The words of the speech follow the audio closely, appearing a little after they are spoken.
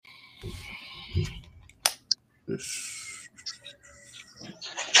All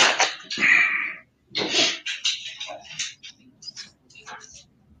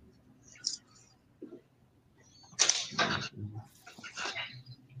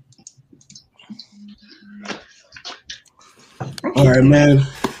right, man.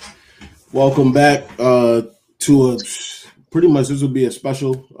 Welcome back to a pretty much this will be a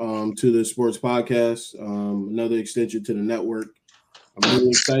special to the sports podcast, another extension to the network. I'm really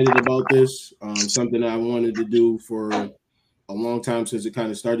excited about this. Something I wanted to do for a long time since it kind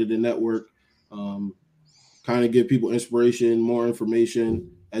of started the network. Kind of give people inspiration, more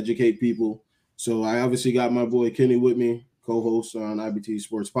information, educate people. So I obviously got my boy Kenny with me, co-host on IBT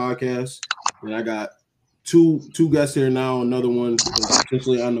Sports Podcast, and I got two guests here now. Another one is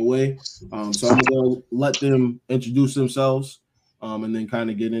potentially on the way. So I'm gonna let them introduce themselves, and then kind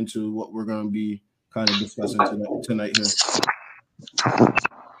of get into what we're gonna be kind of discussing tonight here.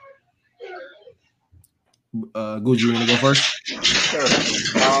 Guj, you want to go first? Sure.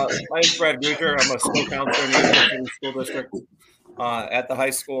 My name's Brad Gujer. I'm a school counselor in the Utica City School District at the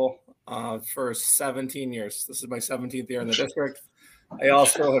high school for 17 years. This is my 17th year in the district. I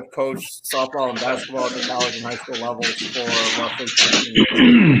also have coached softball and basketball at the college and high school levels for roughly 15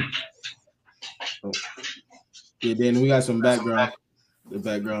 years. Oh. Yeah, Danny, we got some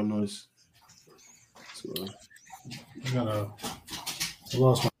background noise. So, I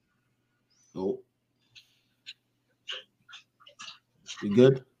lost my. oh. You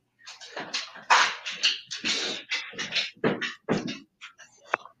good?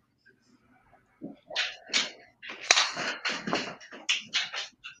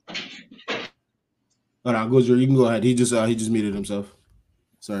 All right, Gujar, you can go ahead. He just muted himself.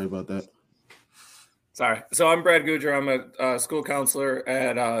 Sorry about that. Sorry. So I'm Brad Gujer. I'm a school counselor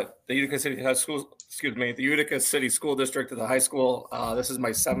at the Utica City High School. The Utica City School District at the high school. This is my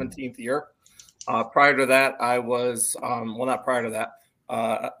 17th year. Prior to that, I was not prior to that.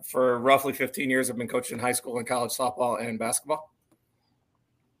 For roughly 15 years, I've been coaching high school and college softball and basketball.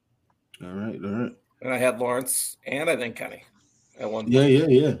 All right. And I had Lawrence and I think Kenny at one point.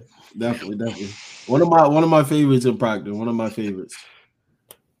 Yeah. Definitely. One of my favorites in Proctor. One of my favorites.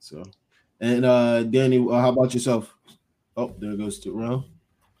 So, and Danny, how about yourself? Oh, there goes to round.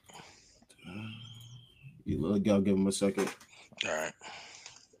 I'll give him a second. All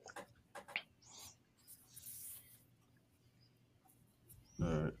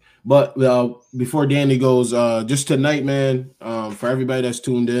right. But before Danny goes, just tonight, man, for everybody that's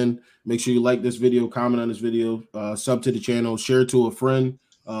tuned in, make sure you like this video, comment on this video, sub to the channel, share to a friend,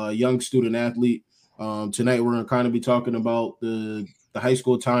 young student athlete. Tonight, we're going to kind of be talking about the high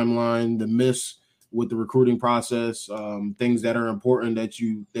school timeline, the myths with the recruiting process, things that are important that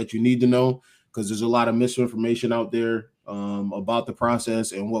you need to know, because there's a lot of misinformation out there about the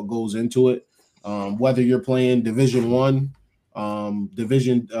process and what goes into it. Whether you're playing Division I,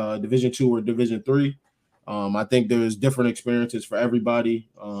 Division 2 or Division 3, I think there's different experiences for everybody,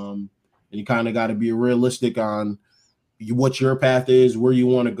 and you kind of got to be realistic on what your path is, where you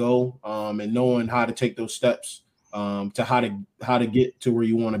want to go, and knowing how to take those steps to how to get to where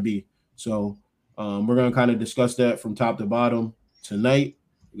you want to be. So we're gonna kind of discuss that from top to bottom tonight.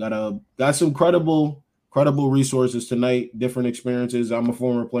 We got some credible resources tonight, different experiences. I'm a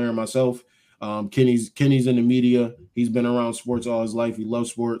former player myself. Kenny's in the media. He's been around sports all his life. He loves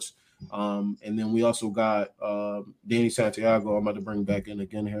sports. And then we also got Danny Santiago. I'm about to bring back in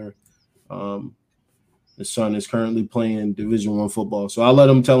again here. His son is currently playing Division I football. So I'll let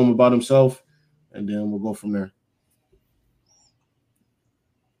him tell him about himself, and then we'll go from there.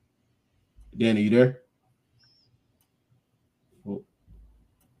 Danny, you there? Oh.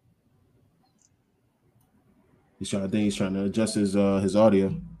 I think he's trying to adjust his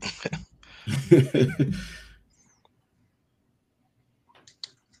audio.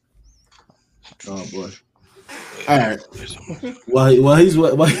 Oh boy! All right. Well, he's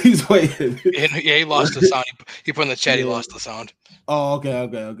waiting. Yeah, he lost the sound. He put in the chat. He lost the sound. Oh,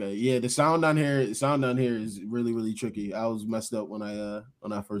 okay. Yeah, the sound down here is really, really tricky. I was messed up when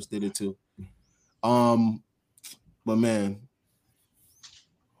I first did it too. But man,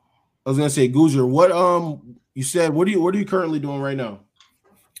 I was gonna say, Gujar, what you said? What are you currently doing right now?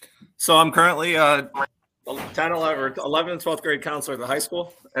 So I'm currently 10, 11, and 12th grade counselor at the high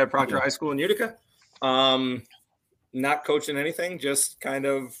school at Proctor High School in Utica. Not coaching anything, just kind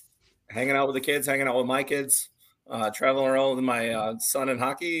of hanging out with the kids, hanging out with my kids, traveling around with my son in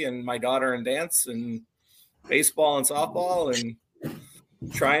hockey and my daughter in dance and baseball and softball, and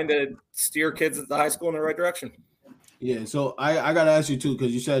trying to steer kids at the high school in the right direction. Yeah, so I got to ask you too,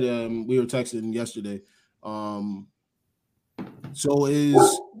 because you said we were texting yesterday. So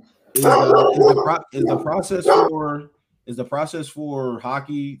is the process for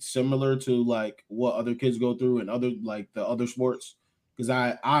hockey similar to like what other kids go through and other like the other sports?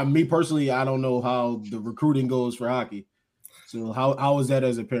 Because me personally, I don't know how the recruiting goes for hockey. So how is that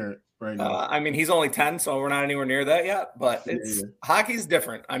as a parent right now? I mean, he's only 10, so we're not anywhere near that yet. But hockey's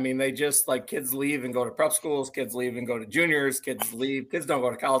different. I mean, they just like kids leave and go to prep schools, kids leave and go to juniors, kids leave, kids don't go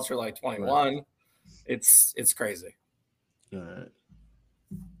to college for like 21. Right. It's crazy. All right.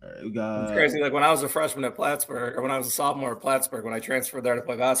 It's crazy. Like when I was a freshman at Plattsburgh, or when I was a sophomore at Plattsburgh, when I transferred there to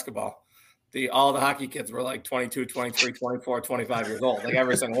play basketball, all the hockey kids were like 22, 23, 24, 25 years old, like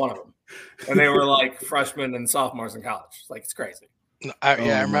every single one of them. And they were like freshmen and sophomores in college. Like it's crazy.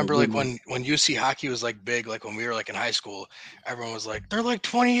 I remember like when UC hockey was like big, like when we were like in high school, everyone was like, they're like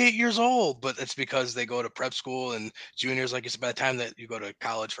 28 years old, but it's because they go to prep school and juniors. Like it's by the time that you go to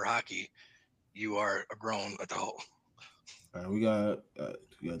college for hockey, you are a grown adult. All right, we got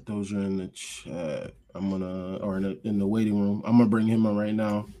Dozier in the chat. In the waiting room. I'm gonna bring him in right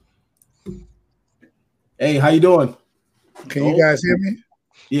now. Hey, how you doing? Can you guys hear me?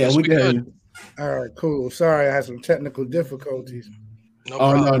 Yeah, yes, we can hear you. All right, cool. Sorry, I had some technical difficulties. No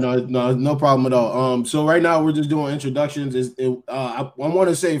problem at all. So right now we're just doing introductions. I want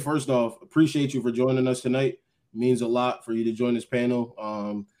to say first off, appreciate you for joining us tonight. It means a lot for you to join this panel.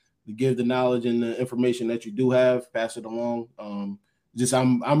 To give the knowledge and the information that you do have, pass it along.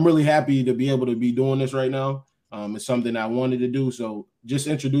 I'm really happy to be able to be doing this right now. It's something I wanted to do. So just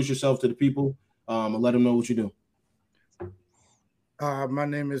introduce yourself to the people and let them know what you do. My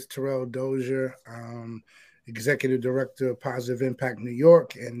name is Terrell Dozier, Executive Director of Positive Impact New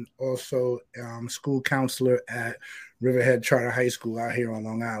York, and also school counselor at Riverhead Charter High School out here on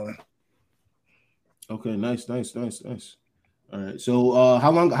Long Island. Okay, nice. All right. So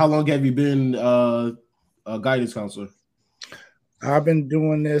how long have you been a guidance counselor? I've been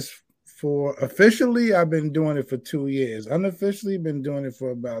doing this officially, I've been doing it for 2 years. Unofficially, been doing it for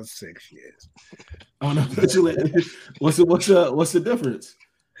about 6 years. Unofficially, what's the difference?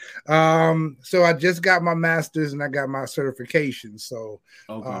 So I just got my master's and I got my certification. So,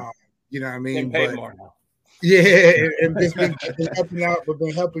 okay. You know what I mean? But more now. Yeah, and just been helping out, but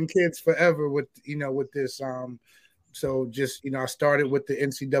been helping kids forever with this. So just, I started with the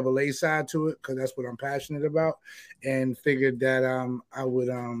NCAA side to it because that's what I'm passionate about, and figured that I would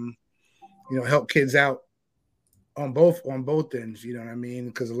help kids out on both ends. You know what I mean?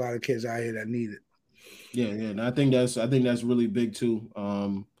 Because a lot of kids out here that need it. Yeah, and I think that's really big too.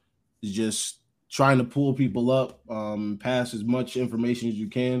 Just trying to pull people up, pass as much information as you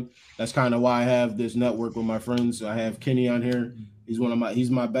can. That's kind of why I have this network with my friends. I have Kenny on here. He's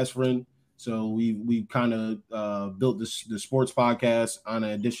my best friend. So we kind of built the sports podcast in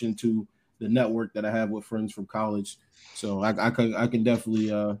addition to the network that I have with friends from college. So I can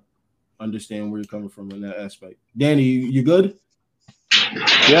definitely understand where you're coming from in that aspect. Danny, you good?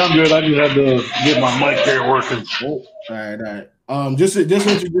 Yeah, I'm good. I just had to get my mic here working. All right. Just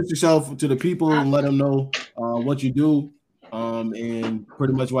introduce yourself to the people and let them know what you do, and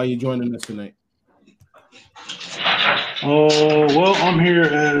pretty much why you're joining us tonight. Well, I'm here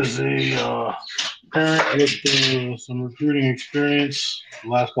as a parent with some recruiting experience. The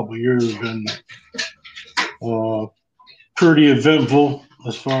last couple of years have been pretty eventful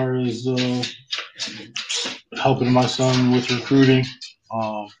as far as helping my son with recruiting.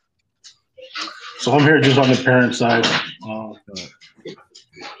 So I'm here just on the parent side.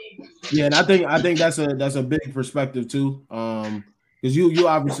 Yeah, and I think that's a big perspective too. Because you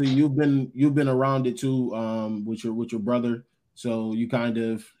obviously you've been around it too, with your brother, so you kind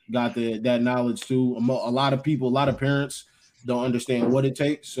of got that knowledge too. A lot of parents don't understand what it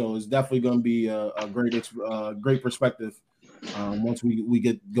takes, so it's definitely going to be a great perspective once we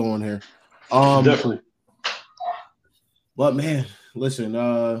get going here. Definitely. But man, listen,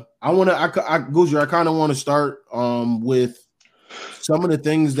 Gujar, I kind of want to start with some of the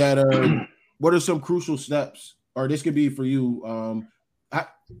things that are. What are some crucial steps? Or this could be for you.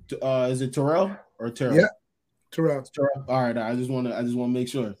 Is it Terrell or Terrell? Yeah, Terrell. All right. I just want to make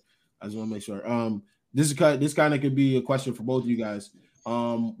sure. This kind of could be a question for both of you guys.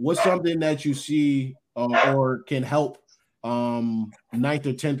 What's something that you see or can help 9th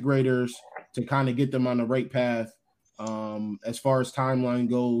or 10th graders to kind of get them on the right path as far as timeline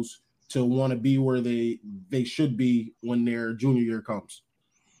goes to want to be where they should be when their junior year comes?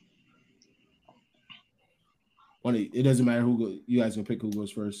 It doesn't matter you guys can pick who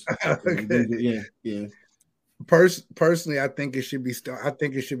goes first. Okay. Yeah. Personally, I think it should be starting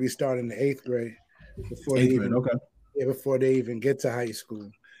in the 8th grade before they even get to high school.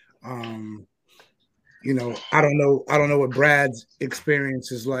 I don't know what Brad's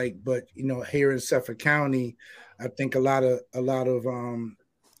experience is like, but here in Suffolk County, I think a lot of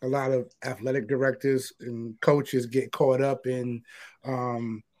athletic directors and coaches get caught up in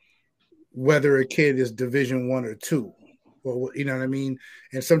whether a kid is Division I or II. Well, you know what I mean?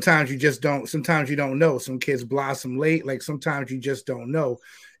 And sometimes you don't know. Some kids blossom late. Like sometimes you just don't know.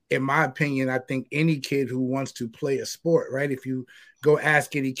 In my opinion, I think any kid who wants to play a sport, right? If you go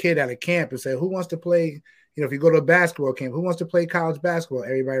ask any kid at a camp and say, who wants to play, if you go to a basketball camp, who wants to play college basketball?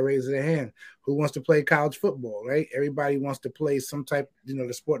 Everybody raises their hand. Who wants to play college football, right? Everybody wants to play some type,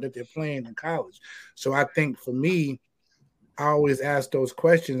 the sport that they're playing in college. So I think for me, I always ask those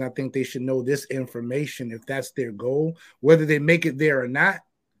questions. I think they should know this information if that's their goal, whether they make it there or not.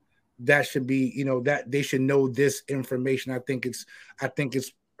 That should be, that they should know this information. I think it's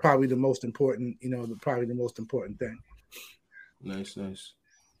probably the most important, probably the most important thing. Nice.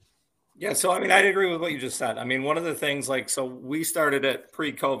 Yeah, so I mean, I'd agree with what you just said. I mean, one of the things, so we started it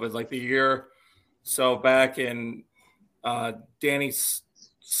pre-COVID, like the year, so back in Danny's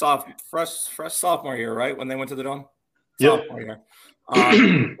fresh sophomore year, right, when they went to the Dome? Yep. Sophomore year.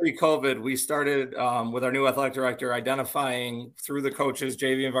 Pre-COVID, we started with our new athletic director identifying through the coaches,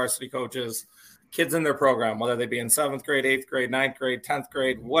 JV and varsity coaches, kids in their program, whether they be in 7th grade, 8th grade, 9th grade, 10th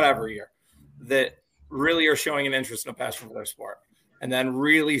grade, whatever year, that really are showing an interest and a passion for their sport. And then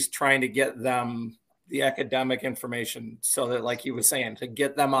really trying to get them the academic information so that, like he was saying, to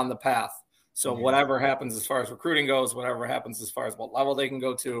get them on the path. So whatever happens as far as recruiting goes, whatever happens as far as what level they can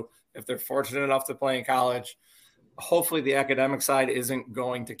go to, if they're fortunate enough to play in college, hopefully the academic side isn't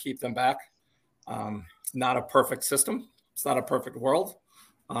going to keep them back. It's not a perfect system. It's not a perfect world.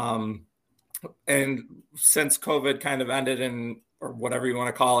 And since COVID kind of ended or whatever you want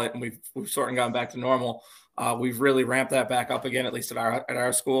to call it, and we've sort of gone back to normal, we've really ramped that back up again, at least at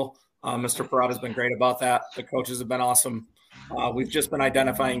our school. Mr. Parada has been great about that. The coaches have been awesome. We've just been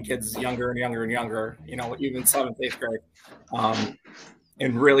identifying kids younger and younger and younger, even 7th, 8th grade,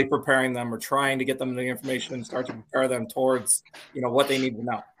 and really preparing them or trying to get them the information and start to prepare them towards, what they need to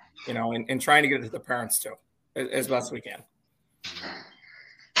know, and trying to get it to the parents too, as best we can.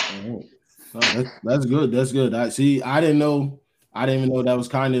 Oh, that's good. That's good. I didn't even know that was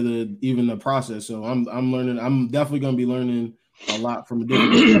kind of the process. So I'm learning. I'm definitely going to be learning a lot from a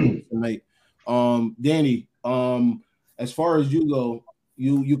different tonight. Danny, as far as you go,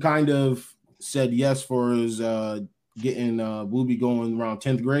 you kind of said yes for his getting Booby going around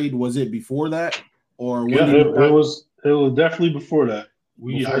 10th grade. Was it before that, or it was definitely before that.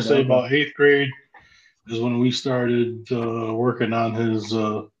 About 8th grade is when we started working on his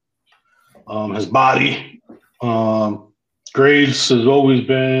body. Grades has always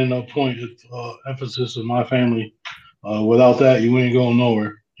been a point of emphasis in my family. Without that, you ain't going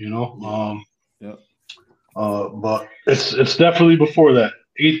nowhere, But it's definitely before that.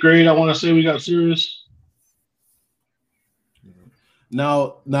 8th grade, I want to say we got serious.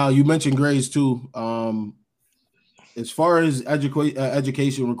 Now you mentioned grades too. As far as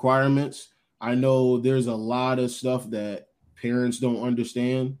education requirements, I know there's a lot of stuff that parents don't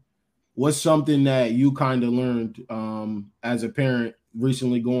understand. What's something that you kind of learned as a parent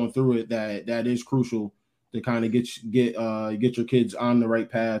recently going through it that is crucial to kind of get your kids on the right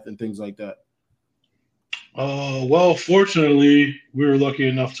path and things like that? Well, fortunately, we were lucky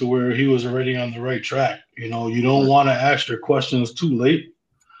enough to where he was already on the right track. You don't want to ask your questions too late.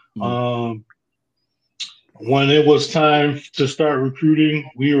 Mm-hmm. When it was time to start recruiting,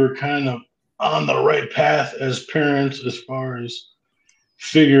 we were kind of on the right path as parents as far as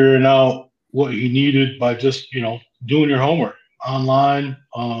figuring out what he needed by just, doing your homework online.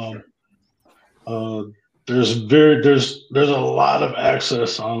 There's a lot of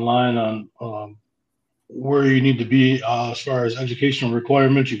access online on where you need to be as far as educational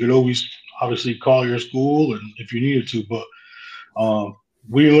requirements. You could always obviously call your school and if you needed to, but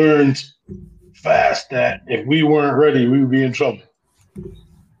we learned fast that if we weren't ready, we would be in trouble.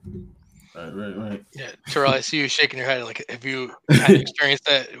 Right. Yeah, Terrell, I see you shaking your head. Like, have you had experienced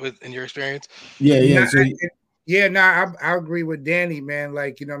that in your experience? Yeah. I agree with Danny, man.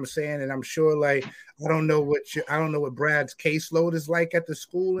 Like, what I'm saying, and I'm sure, like, I don't know what Brad's caseload is like at the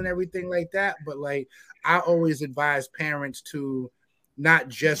school and everything like that, but like, I always advise parents to not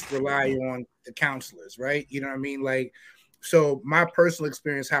just rely on the counselors, right? You know what I mean? Like, so my personal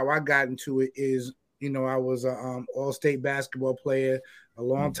experience, how I got into it is, I was a all-state basketball player a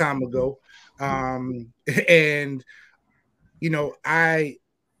long time ago, and I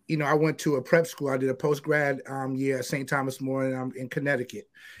I went to a prep school. I did a post-grad year at St. Thomas More in Connecticut,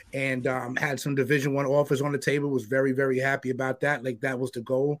 and had some Division I offers on the table. Was very, very happy about that. Like, that was the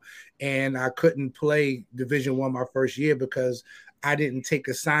goal. And I couldn't play Division I my first year because I didn't take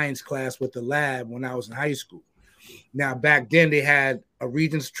a science class with the lab when I was in high school. Now, back then they had a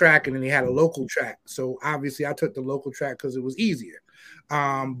Regents track and then they had a local track. So obviously I took the local track because it was easier.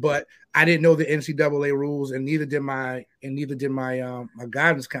 But I didn't know the NCAA rules, and neither did my my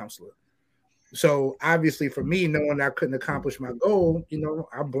guidance counselor. So obviously for me, knowing I couldn't accomplish my goal,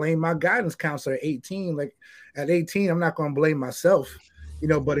 I blame my guidance counselor at 18. Like, at 18, I'm not going to blame myself,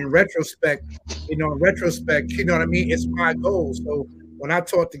 but in retrospect, you know what I mean? It's my goal. So when I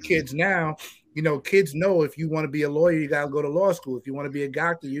talk to kids now, kids know if you want to be a lawyer, you got to go to law school. If you want to be a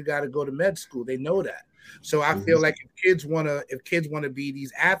doctor, you got to go to med school. They know that. So I feel like if kids want to be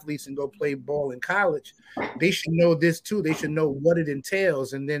these athletes and go play ball in college, they should know this too. They should know what it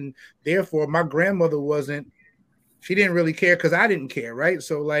entails. And then therefore my grandmother she didn't really care because I didn't care, right?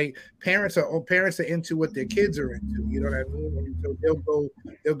 So like parents are into what their kids are into, you know what I mean? And so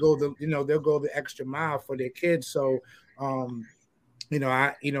they'll go the extra mile for their kids. So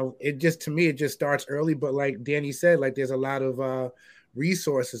it just starts early, but like Danny said, like there's a lot of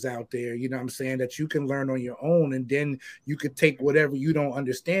resources out there, that you can learn on your own, and then you could take whatever you don't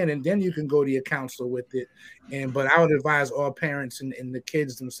understand and then you can go to your counselor with it. But I would advise all parents and the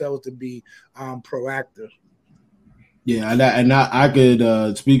kids themselves to be proactive. Yeah, and I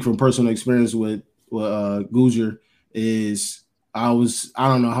could speak from personal experience with Gujar. Is I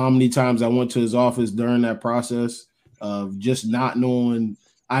don't know how many times I went to his office during that process of just not knowing.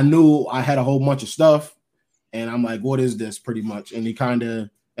 I knew I had a whole bunch of stuff, and I'm like, what is this, pretty much? And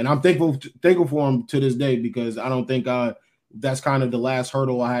and I'm thankful for him to this day, because I don't think that's kind of the last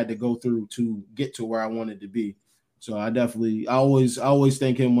hurdle I had to go through to get to where I wanted to be. So I always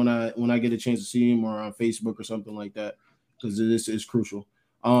thank him when I get a chance to see him, or on Facebook or something like that, because this is crucial.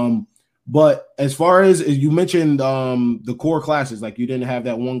 But as far as you mentioned, the core classes, like you didn't have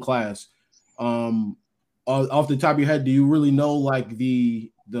that one class. Off the top of your head, do you really know like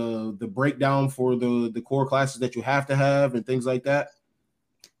the breakdown for the core classes that you have to have and things like that?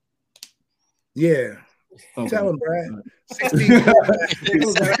 Yeah. Okay. Tell him, Brad. 16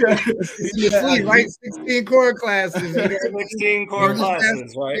 core classes. 16 core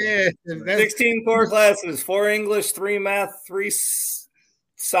classes, right? Yeah. 16 core classes, 4 English, 3 math, 3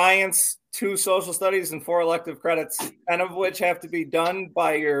 science, 2 social studies, and 4 elective credits, 10 of which have to be done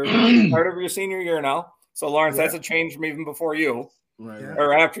by your part of your senior year now. So, Lawrence, that's a change from even before you, right?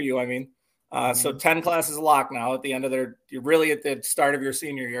 Or after you, I mean. So 10 classes locked now at the end of you're really at the start of your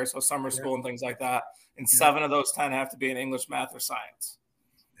senior year, so summer school and things like that. And 7 of those 10 have to be in English, math, or science.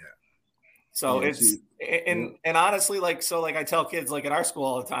 Yeah. So and honestly, like I tell kids, like at our school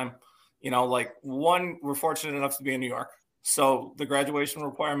all the time, like we're fortunate enough to be in New York. So the graduation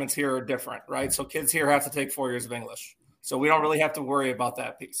requirements here are different, right? So kids here have to take 4 years of English. So we don't really have to worry about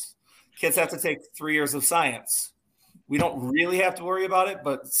that piece. Kids have to take 3 years of science. We don't really have to worry about it,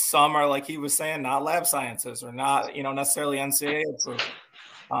 but some are, like he was saying, not lab sciences or not, necessarily NCAA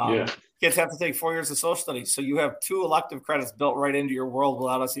approved. Kids have to take 4 years of social studies. So you have 2 elective credits built right into your world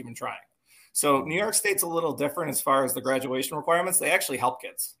without us even trying. So New York State's a little different as far as the graduation requirements. They actually help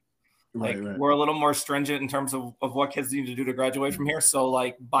kids. Right. We're a little more stringent in terms of what kids need to do to graduate from here. So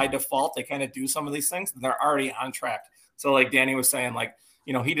like by default, they kind of do some of these things and they're already on track. So like Danny was saying, like,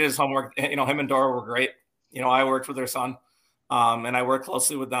 he did his homework, him and Dora were great. I worked with their son, and I worked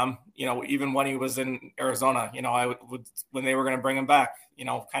closely with them, even when he was in Arizona, when they were going to bring him back,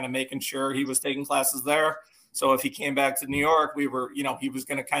 kind of making sure he was taking classes there. So if he came back to New York, we were, he was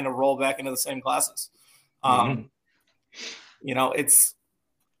going to kind of roll back into the same classes. It's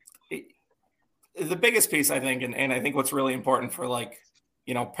the biggest piece, I think. And I think what's really important for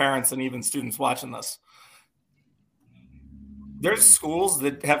parents and even students watching this, there's schools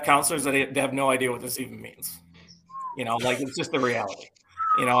that have counselors that have no idea what this even means. It's just the reality.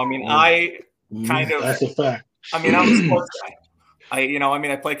 I kind of, that's a fact. I'm a sports guy.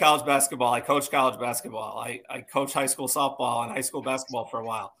 I play college basketball. I coach college basketball. I coach high school softball and high school basketball for a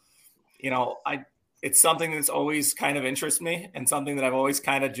while. It's something that's always kind of interests me and something that I've always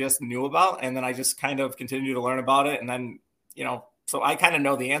kind of just knew about. And then I just kind of continue to learn about it. And then, so I kind of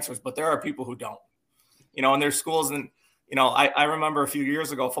know the answers, but there are people who don't, and there's schools and, I remember a few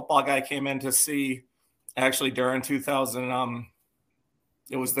years ago, a football guy came in to see, actually during 2000,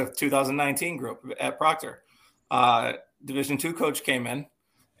 it was the 2019 group at Proctor. Division II coach came in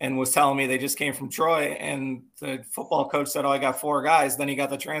and was telling me they just came from Troy, and the football coach said, I got 4 guys. Then he got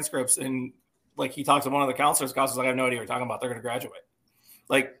the transcripts, and he talked to one of the counselors. Counselor's like, I have no idea what you're talking about. They're going to graduate.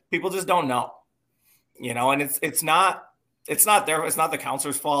 like people just don't know, and it's not the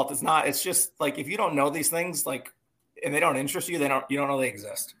counselor's fault. It's just like, if you don't know these things, like, and they don't interest you, you don't know they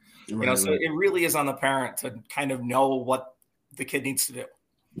exist. Right, So it really is on the parent to kind of know what the kid needs to do.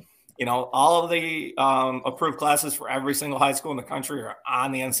 All of the approved classes for every single high school in the country are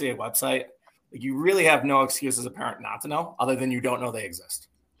on the NCAA website. Like, you really have no excuse as a parent not to know, other than you don't know they exist.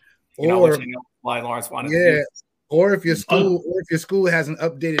 Which I know why Lawrence wanted to do. Or if your school hasn't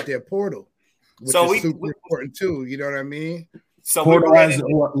updated their portal, which is super important too. You know what I mean? So portal has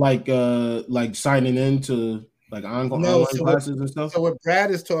like signing into like online classes and stuff. So what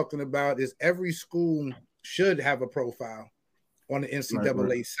Brad is talking about is every school should have a profile on the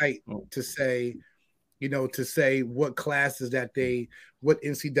NCAA site to say, to say what classes what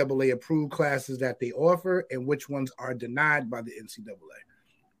NCAA approved classes that they offer and which ones are denied by the NCAA.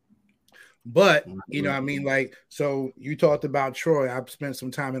 But, I mean, like, so you talked about Troy. I've spent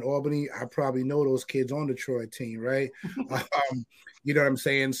some time in Albany. I probably know those kids on the Troy team, right? You know what I'm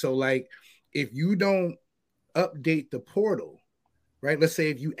saying? So, like, if you don't update the portal, right? Let's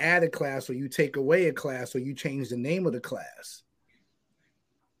say if you add a class or you take away a class or you change the name of the class,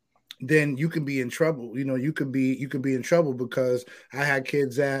 then you can be in trouble. You could be in trouble, because I had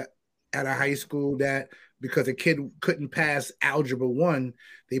kids at a high school that, because a kid couldn't pass Algebra 1,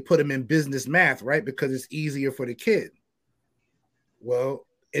 they put him in business math, right? Because it's easier for the kid. Well,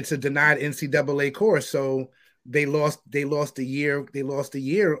 it's a denied NCAA course, so they lost a year. They lost a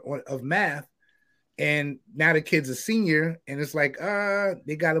year of math, and now the kid's a senior, and it's like,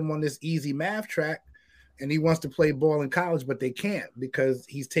 they got him on this easy math track, and he wants to play ball in college, but they can't because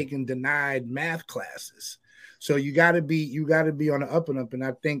he's taking denied math classes. So you got to be on the up and up. And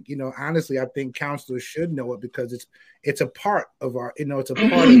I think, honestly, I think counselors should know it, because it's a part of our, it's a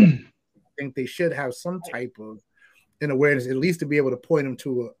part of I think they should have some type of awareness, at least to be able to point them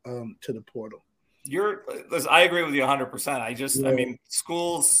to the portal. I agree with you 100%. I mean,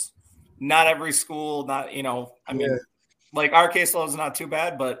 schools, not every school, like our caseload is not too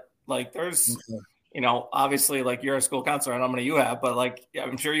bad, but like there's, obviously, like, you're a school counselor, and how many you have, but like,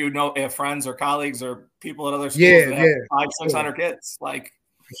 I'm sure have friends or colleagues or people at other schools that have 500-600 kids. Like,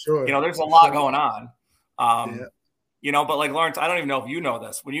 for sure, there's a lot going on. But like, Lawrence, I don't even know if you know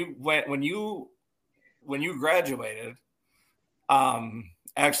this. When you graduated,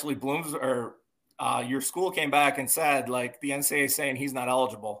 actually Bloom's or your school came back and said, like, the NCAA is saying he's not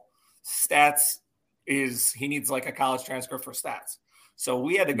eligible. Stats he needs like a college transcript for stats. So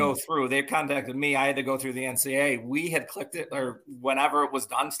we had to go through, they contacted me. I had to go through the NCAA. We had clicked it, or whenever it was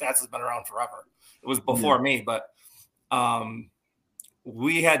done. Stats has been around forever. It was before me, but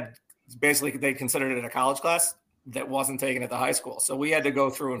we had basically, they considered it a college class that wasn't taken at the high school. So we had to go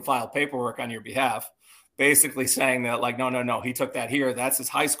through and file paperwork on your behalf, basically saying that, like, no, he took that here. That's his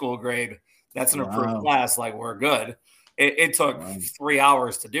high school grade. That's an approved class. Like, we're good. It took 3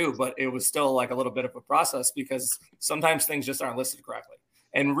 hours to do, but it was still like a little bit of a process, because sometimes things just aren't listed correctly.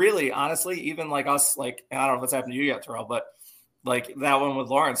 And really, honestly, even like us, like, I don't know if it's happened to you yet, Terrell, but like that one with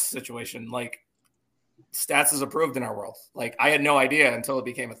Lawrence situation, like, stats is approved in our world. Like, I had no idea until it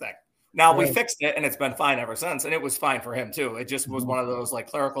became a thing. Now we fixed it, and it's been fine ever since. And it was fine for him too. It just was one of those like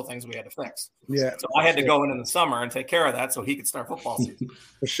clerical things we had to fix. Yeah. So I had to go in the summer and take care of that so he could start football season.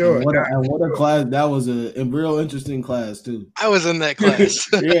 For sure. And what a class. That was a real interesting class too. I was in that class.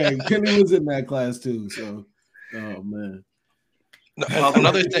 Yeah, Kenny was in that class too. So, oh man. Well,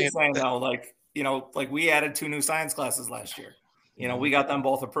 another thing saying though, like, like we added 2 new science classes last year. We got them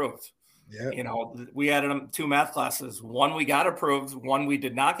both approved. Yeah. We added them 2 math classes. One we got approved, one we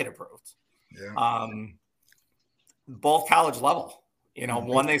did not get approved. Yeah. Both college level.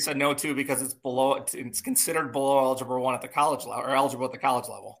 One they said no to because it's considered below Algebra 1 at the college level, or algebra at the college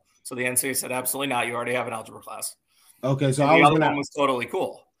level. So the NCAA said absolutely not. You already have an algebra class. Okay, so the other one was totally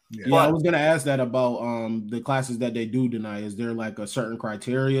cool. Yeah, I was gonna ask that about the classes that they do deny. Is there like a certain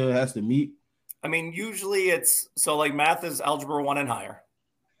criteria it has to meet? I mean, usually it's so like math is algebra 1 and higher.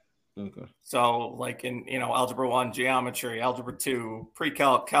 Okay. So like in algebra 1, geometry, algebra 2,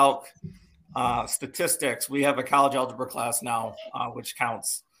 pre-calc, calc, statistics. We have a college algebra class now, which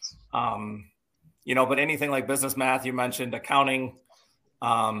counts. But anything like business math, you mentioned accounting,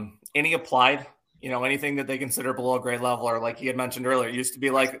 any applied, anything that they consider below grade level, or like you had mentioned earlier, it used to be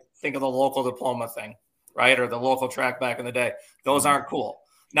like, think of the local diploma thing, right? Or the local track back in the day. Those aren't cool.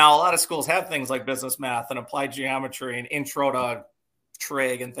 Now, a lot of schools have things like business math and applied geometry and intro to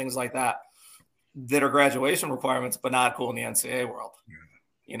trig and things like that are graduation requirements, but not cool in the NCAA world.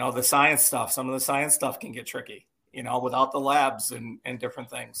 The science stuff, some of the science stuff can get tricky, without the labs and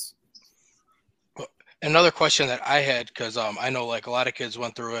different things. Another question that I had, because I know like a lot of kids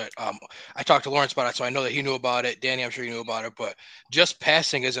went through it. I talked to Lawrence about it, so I know that he knew about it. Danny, I'm sure you knew about it, but just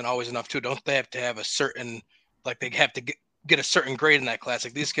passing isn't always enough too. Don't they have to have a certain, like they have to get a certain grade in that class?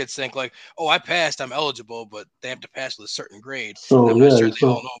 Like these kids think like, oh, I passed, I'm eligible, but they have to pass with a certain grade. So I'm not sure they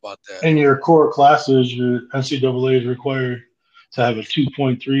all know about that. In your core classes, your NCAA is required to have a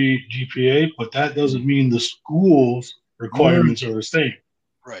 2.3 GPA, but that doesn't mean the school's requirements are the same.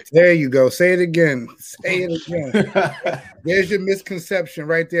 Right. There you go. Say it again. Say it again. There's your misconception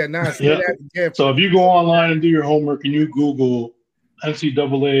right there. Now say that again. So if you go online and do your homework and you Google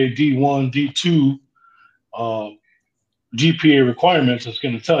NCAA D1, D2 GPA requirements, it's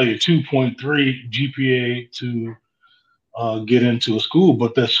going to tell you 2.3 GPA to get into a school,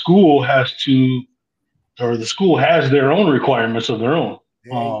 but the school has their own requirements of their own.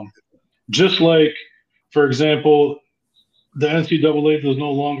 Just like, for example, the NCAA does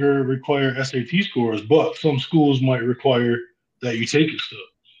no longer require SAT scores, but some schools might require that you take it still.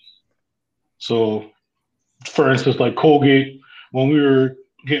 So, for instance, like Colgate, when we were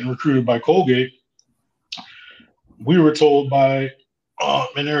getting recruited by Colgate, we were told by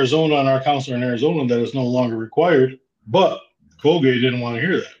in Arizona, and our counselor in Arizona, that it's no longer required, but Colgate didn't want to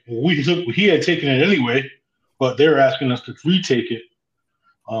hear that. He had taken it anyway, but they were asking us to retake it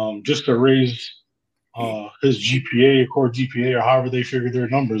just to raise his GPA, core GPA, or however they figured their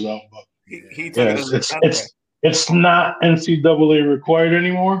numbers out. But it's not NCAA required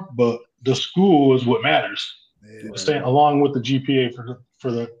anymore, but the school is what matters, along with the GPA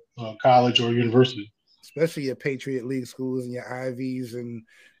for the college or university. Especially your Patriot League schools and your Ivies and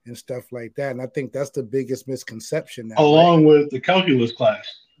stuff like that. And I think that's the biggest misconception now. Along with the calculus class.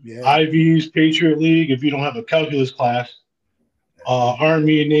 Yeah. Ivies, Patriot League, if you don't have a calculus class,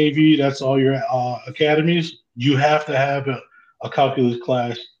 Army and Navy, that's all your academies. You have to have a calculus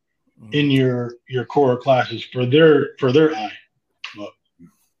class in your core classes for their eye.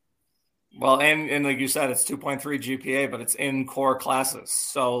 Well, and like you said, it's 2.3 GPA, but it's in core classes.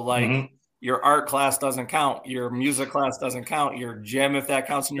 So like your art class doesn't count, your music class doesn't count, your gym, if that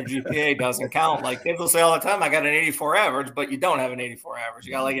counts in your GPA, doesn't count. Like kids will say all the time, I got an 84 average, but you don't have an 84 average.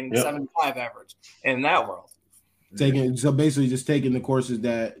 You got like an 75 average in that world. So basically just taking the courses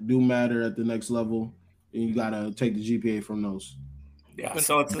that do matter at the next level, and you got to take the GPA from those. Yeah,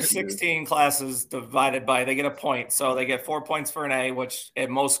 so it's the 16 classes divided by, they get a point. So they get 4 points for an A, which at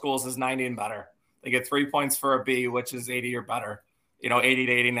most schools is 90 and better. They get 3 points for a B, which is 80 or better, 80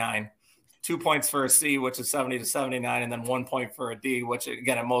 to 89. 2 points for a C, which is 70 to 79, and then 1 point for a D, which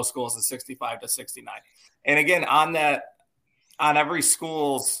again at most schools is 65 to 69. And again, on every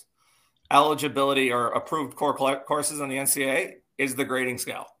school's eligibility or approved core courses on the NCAA is the grading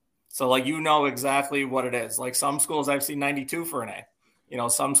scale. So like exactly what it is. Like some schools I've seen 92 for an A.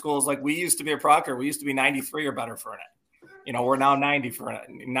 Some schools, like we used to be at Proctor, we used to be 93 or better for an A. We're now 90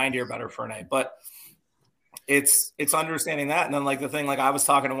 or better for an A. But it's understanding that. And then like the thing, like I was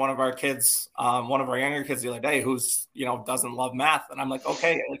talking to one of our kids, one of our younger kids the other day who's, doesn't love math. And I'm like,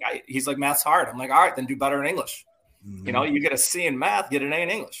 okay, he's like, math's hard. I'm like, all right, then do better in English. You get a C in math, get an A in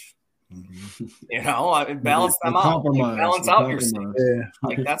English. Balance them out. Balance out your C. Yeah.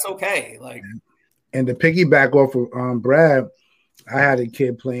 Like that's okay. Like, and to piggyback off of Brad, I had a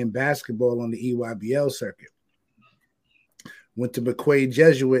kid playing basketball on the EYBL circuit. Went to McQuaid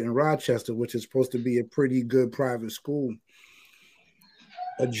Jesuit in Rochester, which is supposed to be a pretty good private school.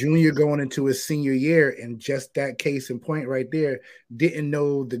 A junior going into his senior year, and just that case in point right there, didn't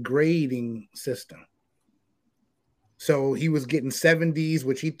know the grading system. So he was getting 70s,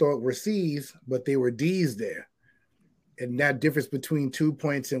 which he thought were C's, but they were D's there. And that difference between 2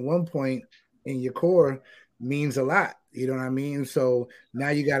 points and 1 point in your core means a lot. You know what I mean? So now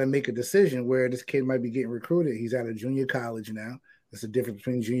you got to make a decision where this kid might be getting recruited. He's at a junior college now. There's a difference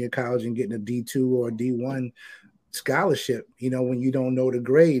between junior college and getting a D2 or a D1 scholarship, when you don't know the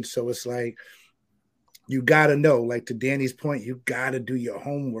grade. So it's like, you got to know, like to Danny's point, you got to do your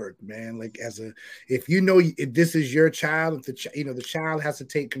homework, man. Like if this is your child, if the child has to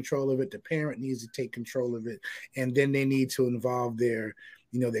take control of it, the parent needs to take control of it. And then they need to involve their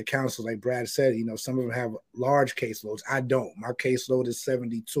counsel, like Brad said, some of them have large caseloads. I don't. My caseload is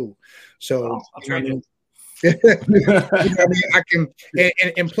 72. So I can,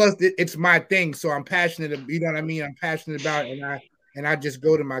 and plus it's my thing. So I'm passionate. I'm passionate about it, and I just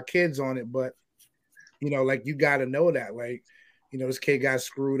go to my kids on it. But like you got to know that, like, this kid got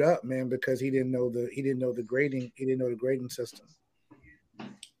screwed up, man, because he didn't know the grading system.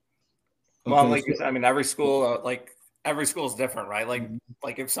 Well, like you said, every school, every school is different, right?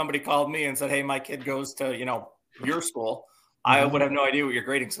 Like if somebody called me and said, hey, my kid goes to, your school, I would have no idea what your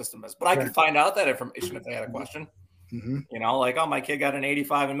grading system is, but I could find out that information if they had a question. Mhm. You know, like, oh, my kid got an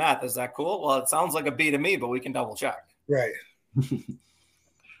 85 in math. Is that cool? Well, it sounds like a B to me, but we can double check. Right.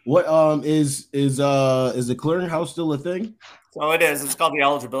 What is the clearinghouse still a thing? So it is. It's called the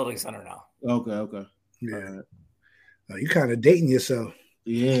Eligibility Center now. Okay. Yeah. All right. Oh, you kind of dating yourself.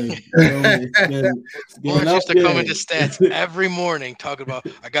 Yeah. Lawrence used to come into stats every morning talking about,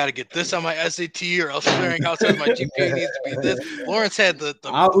 I got to get this on my SAT or else clearinghouse says my GPA needs to be this. Lawrence had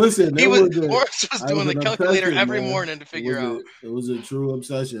Lawrence was doing the calculator every morning to figure out. It was a true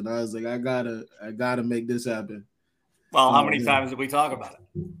obsession. I was like, I gotta make this happen. Well, how many times did we talk about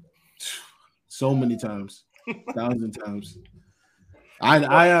it? So many times, 1,000 times.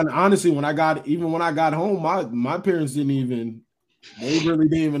 I honestly, when I got home, my parents they really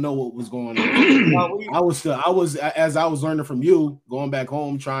didn't even know what was going on. I was as I was learning from you, going back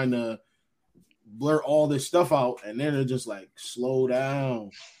home, trying to blur all this stuff out, and then they're just like, slow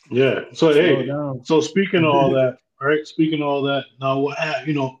down. Yeah. So so speaking of all that, right? Speaking of all that, now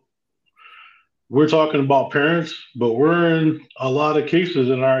we're talking about parents, but we're in a lot of cases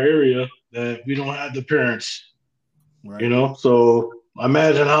in our area that we don't have the parents. Right. So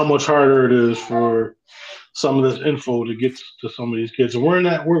imagine how much harder it is for some of this info to get to some of these kids. And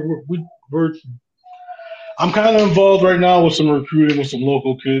I'm kind of involved right now with some recruiting with some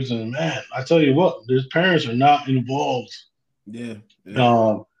local kids, and man, I tell you what, their parents are not involved. Yeah.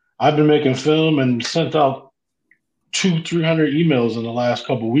 I've been making film and sent out 200-300 emails in the last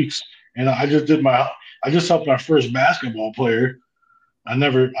couple of weeks, and I just helped my first basketball player. I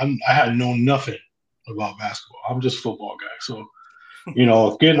had known nothing about basketball. I'm just a football guy, so.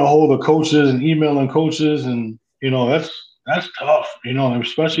 Getting a hold of coaches and emailing coaches, and that's tough.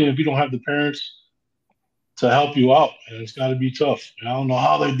 Especially if you don't have the parents to help you out, and it's got to be tough. And I don't know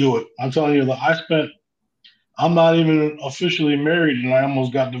how they do it. I'm telling you, I'm not even officially married, and I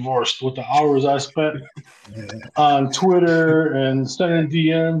almost got divorced with the hours I spent on Twitter and sending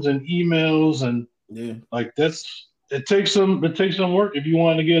DMs and emails, and it takes some work if you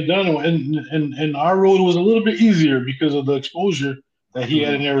want to get it done. And our road was a little bit easier because of the exposure that he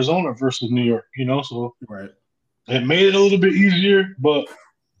had in Arizona versus New York, so it made it a little bit easier. But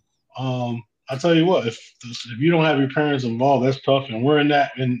I tell you what, if you don't have your parents involved, that's tough. And we're in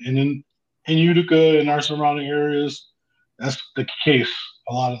that, and in Utica and our surrounding areas, that's the case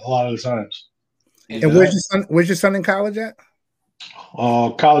a lot of the times. And where's your son in college at?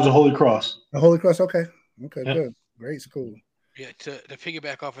 College of Holy Cross. The Holy Cross, okay, good, great school. Yeah, to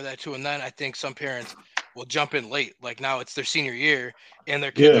piggyback off of that too, and then I think some parents will jump in late. Like now it's their senior year, and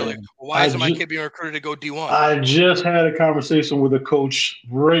their kids are like, well, "Why isn't my kid being recruited to go D1?" I just had a conversation with a coach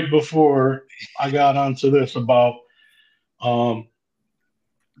right before I got onto this about to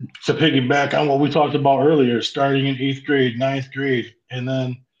piggyback on what we talked about earlier, starting in 8th grade, 9th grade, and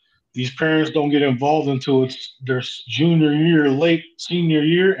then these parents don't get involved until it's their junior year, late senior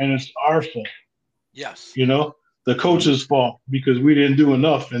year, and it's our fault. Yes. The coach's fault because we didn't do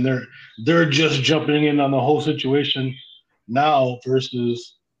enough, and they're just jumping in on the whole situation now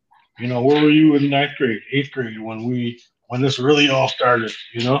versus, where were you in 9th grade, 8th grade when this really all started,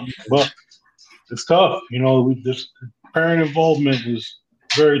 But it's tough, this parent involvement is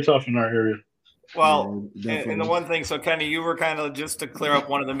very tough in our area. Well, and the one thing, so Kenny, you were kind of, just to clear up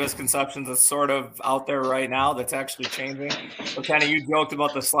one of the misconceptions that's sort of out there right now that's actually changing. So Kenny, you joked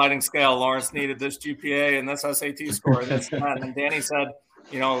about the sliding scale. Lawrence needed this GPA and this SAT score and this and that. And Danny said,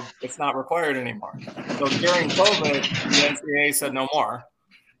 it's not required anymore. So during COVID, the NCAA said no more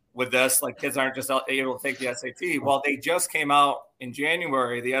with this. Like, kids aren't just able to take the SAT. Well, they just came out in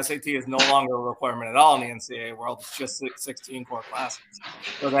January. The SAT is no longer a requirement at all in the NCAA world. It's just 16 core classes.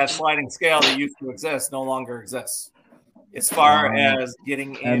 So that sliding scale that used to exist no longer exists. As far as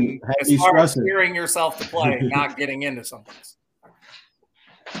getting in, as far as steering yourself to play, not getting into something.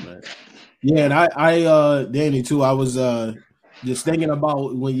 Right. Yeah, and I Danny too. I was just thinking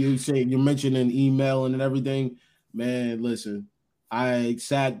about when you're mentioning email and everything. Man, listen, I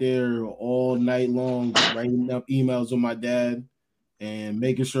sat there all night long writing up emails with my dad and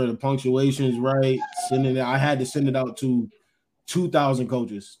making sure the punctuation is right. I had to send it out to 2,000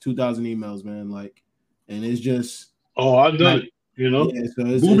 coaches, 2,000 emails, man. Like, and it's just. Oh, I've done it. Yeah,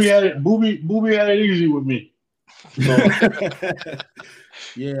 so Booby had it. Booby had it easy with me. So.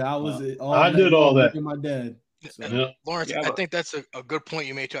 Yeah, I did all that. My dad. So. Lawrence, I think that's a good point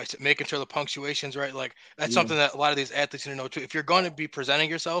you made too. Making sure the punctuation's right. Like that's something that a lot of these athletes need to know too. If you're going to be presenting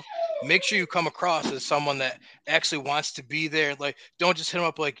yourself, make sure you come across as someone that actually wants to be there. Like, don't just hit them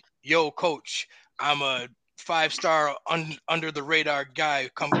up like, "Yo, coach, I'm a 5-star under the radar guy."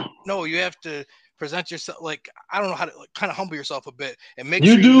 No, you have to present yourself like I don't know how to kind of humble yourself a bit and make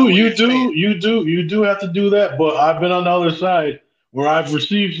You sure do have to do that. But I've been on the other side where I've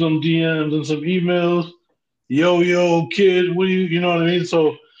received some DMs and some emails. Yo, kid, what do you know what I mean?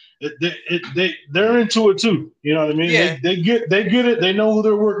 So they're into it too. You know what I mean? Yeah. They get it. They know who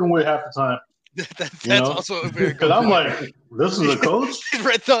they're working with half the time. That's also a very good Because I'm point. like, this is a coach.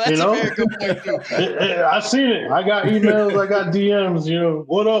 Right, no, that's a very good point too. I've seen it. I got emails. I got DMs.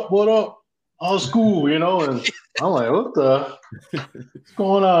 What up? All school. And I'm like, what's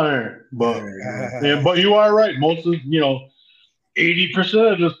going on here? But you are right. Most of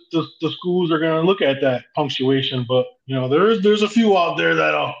 80% of the schools are going to look at that punctuation. But there's a few out there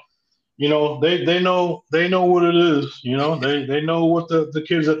that they know what it is. They know what the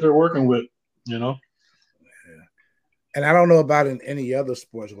kids that they're working with. And I don't know about in any other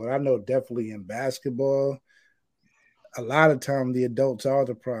sports, but I know definitely in basketball, a lot of time the adults are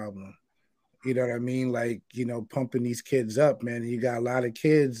the problem. You know what I mean? Like, pumping these kids up, man. You got a lot of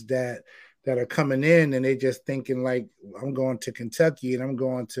kids that are coming in and they just thinking like, I'm going to Kentucky and I'm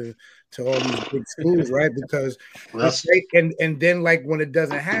going to all these big schools, right? Because and then like when it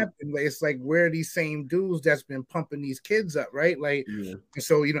doesn't happen, it's like where are these same dudes that's been pumping these kids up, right? Like,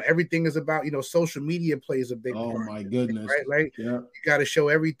 so everything is about social media plays a big part. Oh my goodness, right? Like you got to show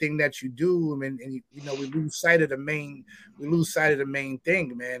everything that you do, and we lose sight of the main. We lose sight of the main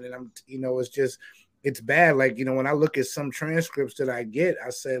thing, man. And it's bad. Like when I look at some transcripts that I get, I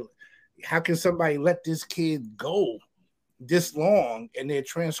say, how can somebody let this kid go this long and their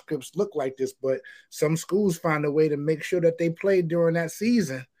transcripts look like this? But some schools find a way to make sure that they play during that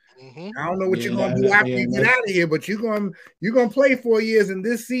season. I don't know what you're gonna do after you get out of here, but you're gonna play 4 years in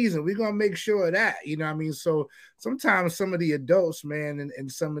this season. We're gonna make sure of that. You know what I mean? So sometimes some of the adults, man, in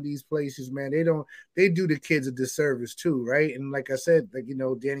some of these places, man, they do the kids a disservice too, right? And like I said, like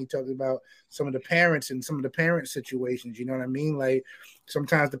Danny talked about some of the parents and some of the parent situations. You know what I mean? Like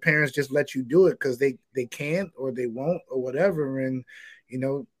sometimes the parents just let you do it because they can't or they won't or whatever, and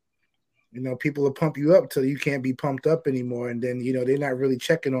people will pump you up till you can't be pumped up anymore. And then, they're not really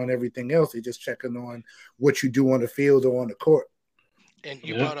checking on everything else. They're just checking on what you do on the field or on the court. And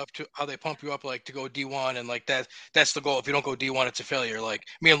you brought up to how they pump you up, like to go D1 and like that's the goal. If you don't go D1, it's a failure. Like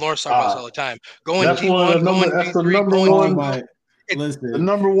me and Lawrence talk about this all the time. Going D1, going D3, going D1. The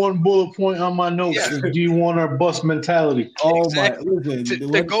number one bullet point on my notes is D1 or bust mentality. Oh exactly. my!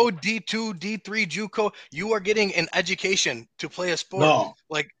 Listen, to go D2, D3, JUCO, you are getting an education to play a sport. No.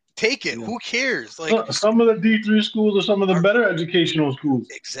 Like take it. Who cares? Like some of the D3 schools are some of the better educational schools.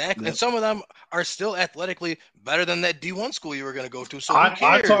 Exactly, and some of them are still athletically better than that D1 school you were going to go to. So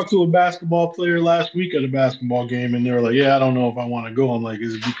I talked to a basketball player last week at a basketball game, and they were like, "Yeah, I don't know if I want to go." I'm like,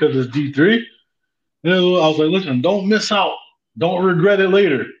 "Is it because it's D3?" And I was like, "Listen, don't miss out. Don't regret it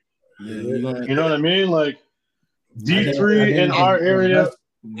later." You know what I mean? Like D3 in our area,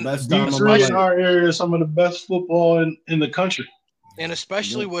 D3 in our area is some of the best football in the country. And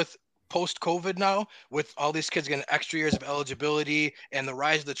especially with post-COVID now, with all these kids getting extra years of eligibility and the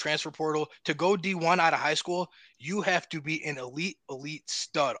rise of the transfer portal, to go D1 out of high school, you have to be an elite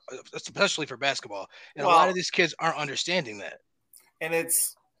stud, especially for basketball. And a lot of these kids aren't understanding that. And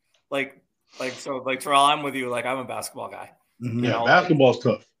it's like Terrell, I'm with you. Like I'm a basketball guy. Basketball's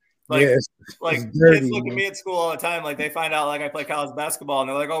tough. Kids look at me at school all the time. Like they find out like I play college basketball, and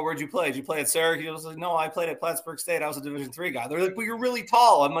they're like, "Oh, where'd you play? Did you play at Syracuse?" I was like, "No, I played at Plattsburgh State. I was a Division III guy." They're like, "But you're really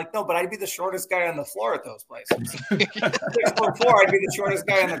tall." I'm like, "No, but I'd be the shortest guy on the floor at those places. 6'4", I'd be the shortest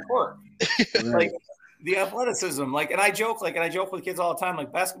guy on the court." Like the athleticism, and I joke with kids all the time,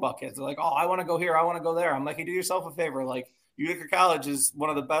 like basketball kids. They're like, "Oh, I want to go here, I want to go there." I'm like, "You do yourself a favor. Like Utica College is one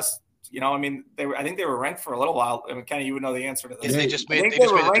of the best." I mean, I think they were ranked for a little while. I mean, Kenny, you would know the answer to this. They just made the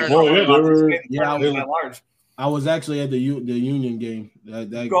tournament. I was actually at the Union game.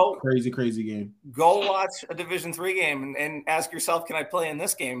 That crazy game. Go watch a Division III game and ask yourself, can I play in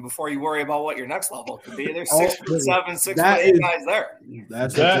this game before you worry about what your next level could be? There's 6'7", 6'8" guys there.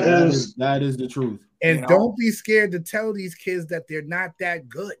 That is the truth. And don't be scared to tell these kids that they're not that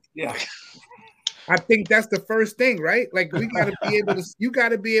good. Yeah. I think that's the first thing, right? Like you got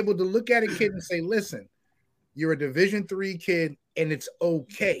to be able to look at a kid and say, listen, you're a Division III kid and it's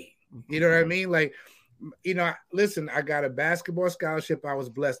okay. You know what I mean? Like, listen, I got a basketball scholarship. I was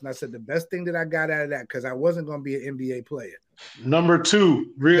blessed. And I said the best thing that I got out of that, because I wasn't going to be an NBA player. Number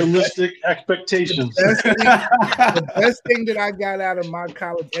 2, realistic expectations. The best thing that I got out of my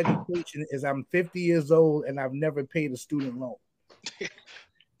college education is I'm 50 years old and I've never paid a student loan.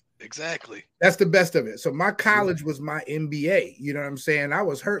 Exactly. That's the best of it. So my college was my MBA. You know what I'm saying? I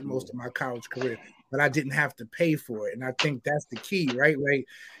was hurt most of my college career. but I didn't have to pay for it. And I think that's the key, right? Like,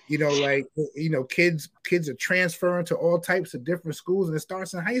 kids are transferring to all types of different schools, and it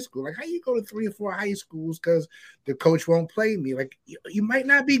starts in high school. Like, how you go to 3 or 4 high schools because the coach won't play me? Like, you might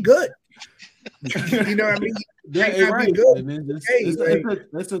not be good. You know what I mean?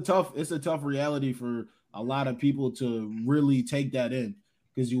 It's a tough reality for a lot of people to really take that in,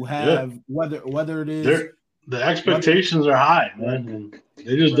 because you have whether it is the expectations are high, man, and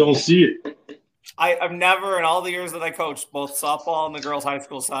they just don't see it. I've never, in all the years that I coached, both softball and the girls' high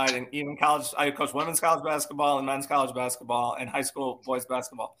school side, and even college, I coached women's college basketball and men's college basketball and high school boys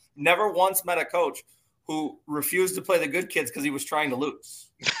basketball. Never once met a coach who refused to play the good kids because he was trying to lose.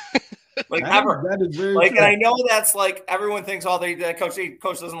 Like, ever. That is very like, true. and I know that's like everyone thinks, oh, that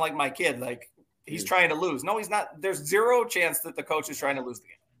coach doesn't like my kid. Like, he's trying to lose. No, he's not. There's zero chance that the coach is trying to lose the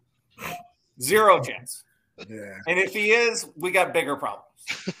game. Zero chance. Yeah. And if he is, we got bigger problems.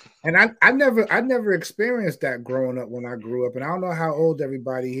 And I never experienced that growing up when I grew up. And I don't know how old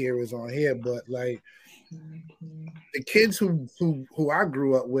everybody here is on here, but like the kids who I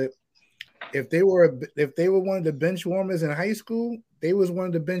grew up with, if they were one of the bench warmers in high school, they was one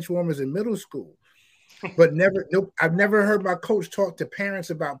of the bench warmers in middle school. But I've never heard my coach talk to parents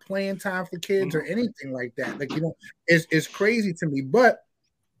about playing time for kids or anything like that. Like, it's crazy to me. But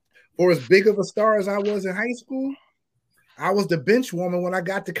for as big of a star as I was in high school, I was the bench warmer when I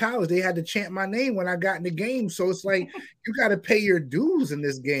got to college. They had to chant my name when I got in the game. So it's like, you got to pay your dues in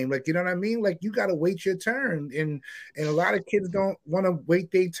this game. Like, you know what I mean? Like, you got to wait your turn. And a lot of kids don't want to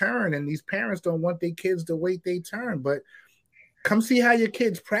wait their turn. And these parents don't want their kids to wait their turn. But come see how your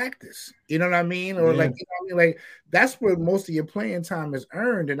kids practice. You know what I mean? Or like, you know what I mean? Like, that's where most of your playing time is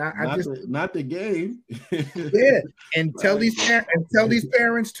earned. And not the game. Yeah. And tell these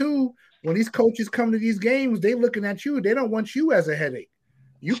parents too, when these coaches come to these games, they looking at you. They don't want you as a headache.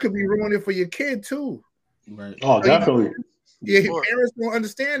 You could be ruining it for your kid too. Right. Oh, definitely. Your parents don't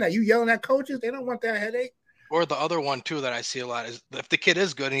understand that. You yelling at coaches, they don't want that headache. Or the other one too that I see a lot is if the kid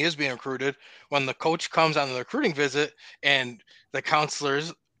is good and he is being recruited, when the coach comes on the recruiting visit and the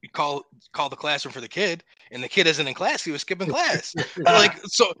counselors call the classroom for the kid, and the kid isn't in class, he was skipping class. Like,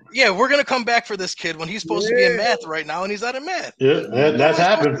 so yeah, we're gonna come back for this kid when he's supposed to be in math right now and he's out of math. Yeah, that's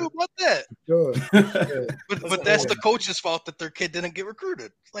happened. About that. Sure. But that's the coach's fault that their kid didn't get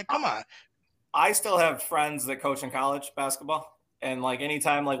recruited. Like, come on. I still have friends that coach in college basketball. And like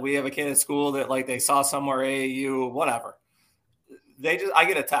anytime like we have a kid at school that like they saw somewhere AAU, whatever, I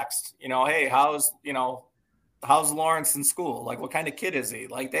get a text, hey, how's Lawrence in school? Like, what kind of kid is he?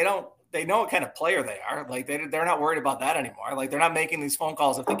 Like, they know what kind of player they are. Like, they're not worried about that anymore. Like, they're not making these phone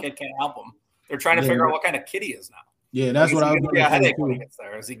calls if the kid can't help them. They're trying to figure out what kind of kid he is now. Yeah, that's what I was going to be a headache when he gets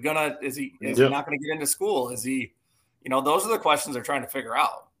there. Is he not going to get into school? Is he, those are the questions they're trying to figure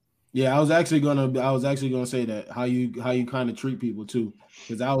out. Yeah, I was actually gonna say that how you kind of treat people too,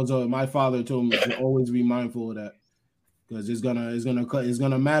 because my father told me to always be mindful of that, because it's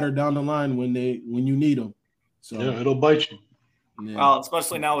gonna matter down the line when you need them. So yeah, it'll bite you. Yeah. Well,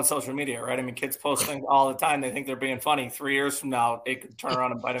 especially now with social media, right? I mean, kids post things all the time. They think they're being funny. 3 years from now, it could turn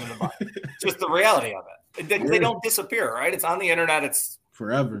around and bite them in the butt. Just the reality of it. They don't disappear, right? It's on the internet. It's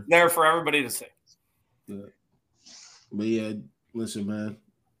forever there for everybody to see. Yeah. But yeah, listen, man.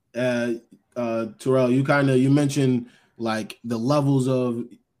 Terrell, you mentioned like the levels of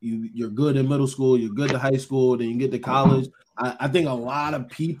you're good in middle school, you're good to high school, then you get to college. I think a lot of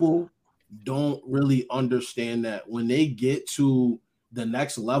people don't really understand that when they get to the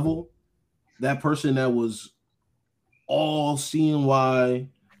next level, that person that was all CNY,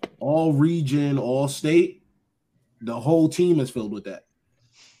 all region, all state, the whole team is filled with that.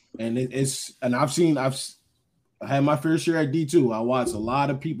 And I had my fair share at D2. I watched a lot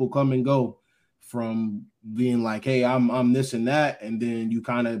of people come and go from being like, hey, I'm this and that. And then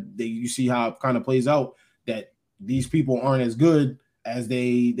you see how it kind of plays out, that these people aren't as good as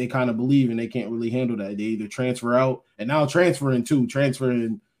they kind of believe, and they can't really handle that. They either transfer out, and now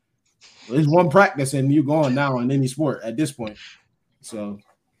transferring is one practice and you're gone now in any sport at this point. So,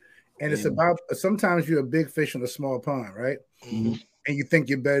 and it's about, sometimes you're a big fish in a small pond, right? Mm-hmm. And you think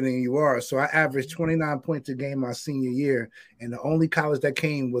you're better than you are. So I averaged 29 points a game my senior year, and the only college that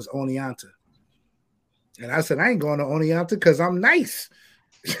came was Oneonta. And I said, I ain't going to Oneonta because I'm nice.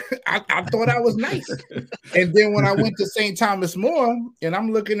 I thought I was nice. And then when I went to St. Thomas More and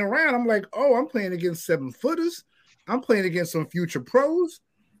I'm looking around, I'm like, oh, I'm playing against 7-footers. I'm playing against some future pros.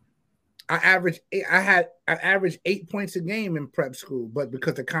 I averaged 8 points a game in prep school, but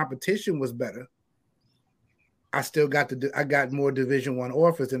because the competition was better, I still I got more Division I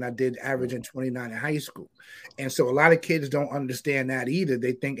offers than I did averaging 29 in high school. And so a lot of kids don't understand that either.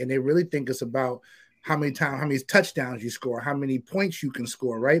 They think, and they really think it's about how many touchdowns you score, how many points you can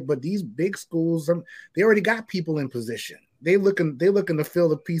score, right? But these big schools, they already got people in position. They looking to fill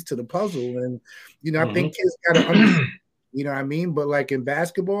the piece to the puzzle. And, you know, I think kids got to understand, you know what I mean? But like in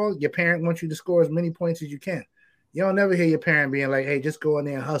basketball, your parent wants you to score as many points as you can. You don't never hear your parent being like, hey, just go in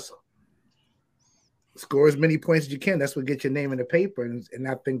there and hustle. Score as many points as you can. That's what gets your name in the paper. And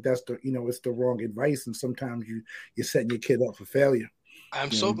I think that's it's the wrong advice. And sometimes you're setting your kid up for failure.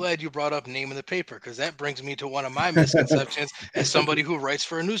 I'm so glad you brought up name in the paper, because that brings me to one of my misconceptions as somebody who writes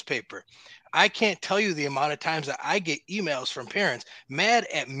for a newspaper. I can't tell you the amount of times that I get emails from parents mad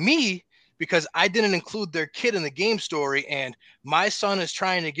at me because I didn't include their kid in the game story, and my son is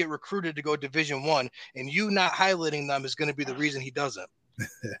trying to get recruited to go Division I, and you not highlighting them is going to be the reason he doesn't.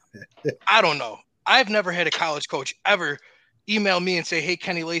 I don't know. I've never had a college coach ever email me and say, hey,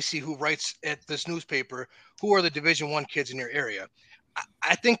 Kenny Lacey, who writes at this newspaper, who are the Division I kids in your area?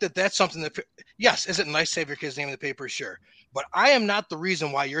 I think that's something that, yes, is it nice to have your kid's name in the paper? Sure. But I am not the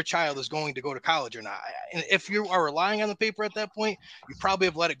reason why your child is going to go to college or not. And if you are relying on the paper at that point, you probably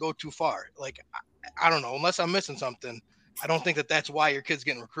have let it go too far. Like, I don't know, unless I'm missing something. I don't think that's why your kid's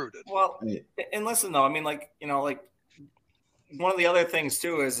getting recruited. Well, and listen, though, I mean, like, you know, like, one of the other things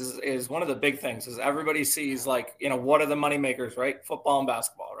too is one of the big things is everybody sees, like, you know, what are the money makers, right? Football and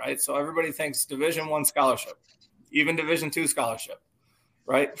basketball, right? So everybody thinks Division I scholarship, even Division II scholarship,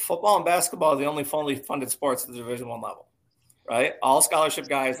 right? Football and basketball are the only fully funded sports at the Division I level, right? All scholarship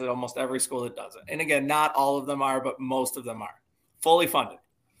guys at almost every school that does it. And again, not all of them are, but most of them are fully funded.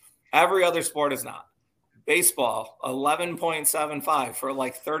 Every other sport is not. Baseball, 11.75 for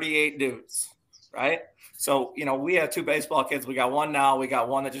like 38 dudes, right? So, you know, we have two baseball kids. We got one now. We got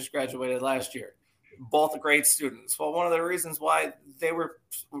one that just graduated last year. Both great students. Well, one of the reasons why they were,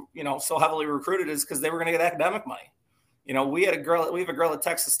 you know, so heavily recruited is because they were going to get academic money. You know, we have a girl at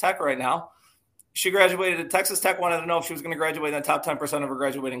Texas Tech right now. She graduated at Texas Tech, wanted to know if she was going to graduate in the top 10% of her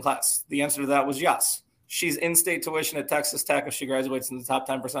graduating class. The answer to that was yes. She's in-state tuition at Texas Tech if she graduates in the top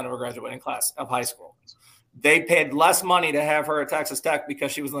 10% of her graduating class of high school. They paid less money to have her at Texas Tech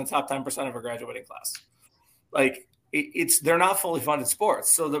because she was in the top 10% of her graduating class. Like, they're not fully funded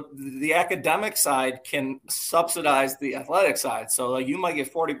sports. So the academic side can subsidize the athletic side. So like, you might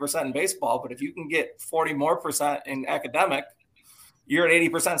get 40% in baseball, but if you can get 40% more in academic, you're at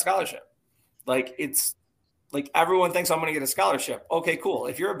 80% scholarship. Like, it's like, everyone thinks I'm going to get a scholarship. Okay, cool.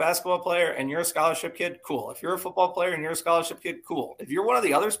 If you're a basketball player and you're a scholarship kid, cool. If you're a football player and you're a scholarship kid, cool. If you're one of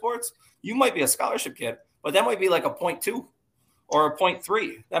the other sports, you might be a scholarship kid, but that might be like a 0.2 or a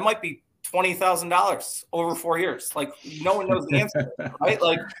 0.3. That might be $20,000 over 4 years. Like, no one knows the answer, right?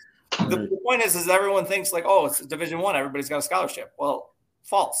 Like, the point is everyone thinks like, oh, it's Division I, everybody's got a scholarship. Well,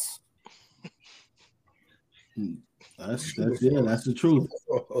 false. That's the truth.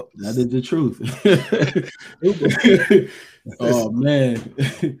 That is the truth. Oh man,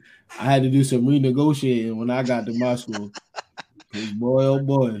 I had to do some renegotiating when I got to my school. Boy, oh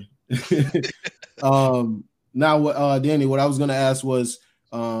boy. Now, Danny, what I was gonna ask was,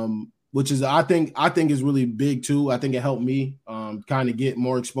 which is I think is really big too. I think it helped me kind of get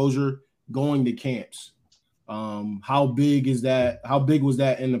more exposure going to camps. How big is that? How big was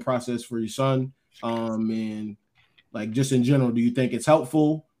that in the process for your son? And like, just in general, do you think it's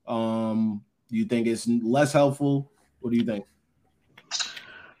helpful? Do you think it's less helpful? What do you think?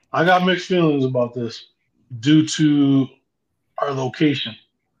 I got mixed feelings about this due to our location.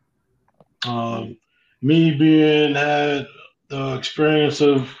 Me had the experience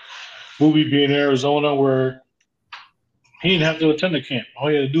of Booby being in Arizona, where he didn't have to attend the camp. All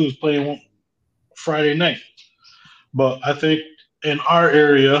he had to do was play one Friday night. But I think in our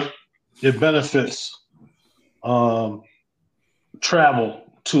area, it benefits travel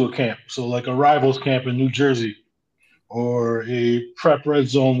to a camp. So like a Rivals camp in New Jersey, or a Prep Red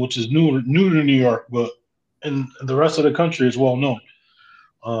Zone, which is new to New York, but in the rest of the country is well known.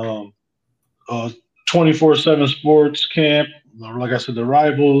 24/7 sports camp, like I said, the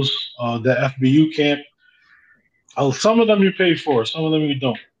Rivals, the FBU camp. Some of them you pay for, some of them you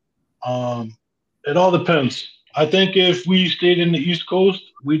don't. It all depends. I think if we stayed in the East Coast,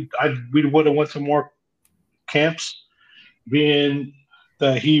 we would have went to more camps, being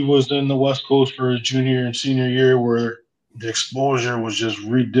that he was in the West Coast for his junior and senior year, where the exposure was just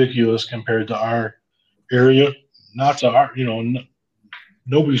ridiculous compared to our area. Not to our,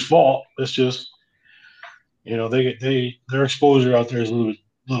 nobody's fault. It's just, their exposure out there is a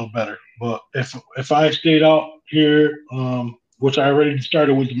little better. But if I stayed out here, which I already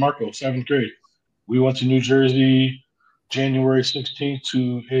started with DeMarco, 7th grade, We went to New Jersey January 16th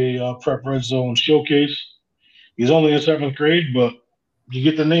to a Prep Red Zone showcase. He's only in 7th grade, but you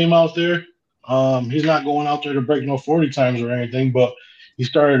get the name out there. He's not going out there to break no 40 times or anything, but he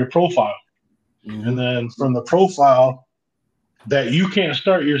started a profile. Mm-hmm. And then from the profile that you can't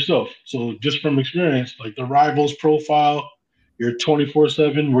start yourself. So just from experience, like the Rivals profile, your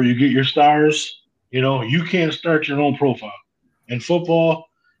 24/7 where you get your stars, you can't start your own profile. In football,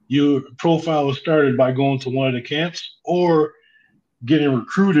 your profile was started by going to one of the camps or getting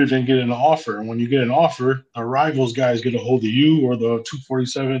recruited and getting an offer. And when you get an offer, the Rivals guys get a hold of you, or the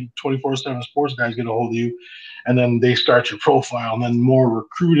 24/7 sports guys get a hold of you, and then they start your profile. And then more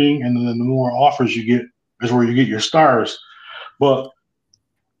recruiting, and then the more offers you get is where you get your stars. But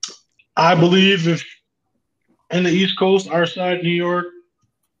I believe if in the East Coast, our side, New York,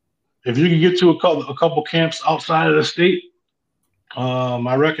 if you can get to a couple camps outside of the state,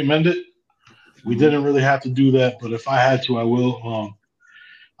 I recommend it. We didn't really have to do that, but if I had to, I will.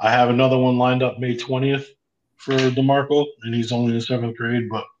 I have another one lined up May 20th for DeMarco, and he's only in 7th grade,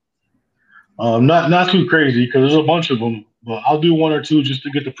 but not too crazy because there's a bunch of them. But I'll do 1 or 2 just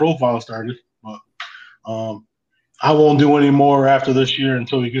to get the profile started. But I won't do any more after this year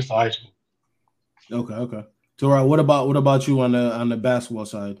until he gets to high school. Okay. So, what about you on the basketball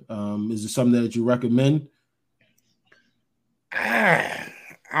side? Is it something that you recommend?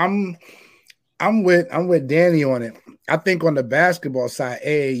 I'm with Danny on it. I think on the basketball side,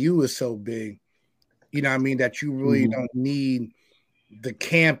 AAU is so big, that you really don't need the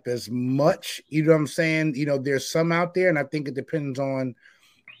camp as much. You know what I'm saying? There's some out there, and I think it depends on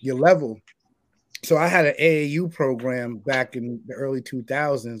your level. So I had an AAU program back in the early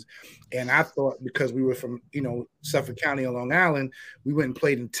 2000s, and I thought because we were from, Suffolk County and Long Island, we went and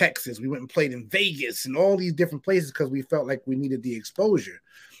played in Texas. We went and played in Vegas and all these different places because we felt like we needed the exposure.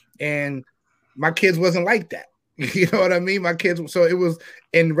 And my kids wasn't like that. You know what I mean? My kids. So it was,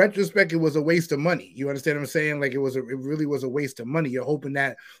 in retrospect, it was a waste of money. You understand what I'm saying? Like it really was a waste of money. You're hoping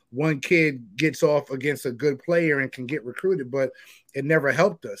that one kid gets off against a good player and can get recruited, but it never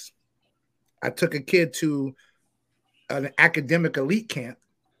helped us. I took a kid to an academic elite camp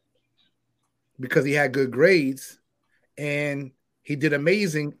because he had good grades, and he did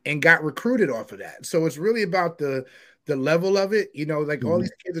amazing and got recruited off of that. So it's really about the level of it, all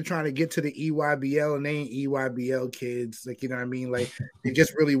these kids are trying to get to the EYBL, and they ain't EYBL kids. Like, you know what I mean? Like they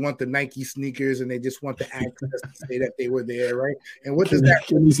just really want the Nike sneakers, and they just want the access to say that they were there, right? And what does that?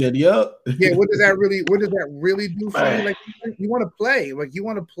 He said, "Yep." Yeah. What does that really do for you? Like you want to play, like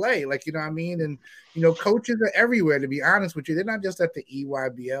you know what I mean? And coaches are everywhere. To be honest with you, they're not just at the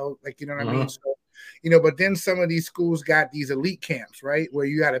EYBL, like you know what I mean? So, but then some of these schools got these elite camps, right, where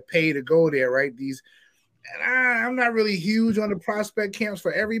you got to pay to go there, right? And I'm not really huge on the prospect camps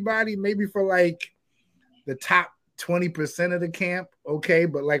for everybody, maybe for like the top 20% of the camp. Okay.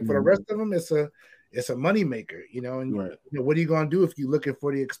 But like for the rest of them, it's a money maker, and right. What are you going to do if you're looking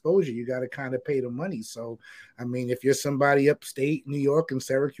for the exposure? You got to kind of pay the money. So, I mean, if you're somebody upstate New York and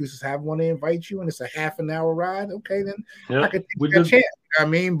Syracuse is have one to invite you and it's a half an hour ride, okay, then I could take that chance. You know what I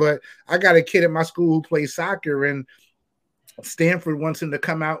mean? But I got a kid at my school who plays soccer, and Stanford wants him to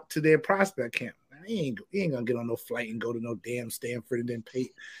come out to their prospect camp. He ain't gonna get on no flight and go to no damn Stanford and then pay.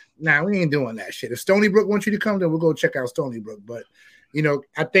 Nah, we ain't doing that shit. If Stony Brook wants you to come, then we'll go check out Stony Brook. But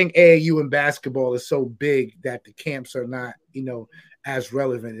I think AAU and basketball is so big that the camps are not, as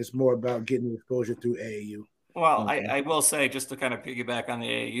relevant. It's more about getting exposure through AAU. Well, okay. I will say, just to kind of piggyback on the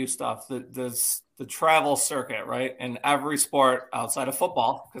AAU stuff, the travel circuit, right? And every sport outside of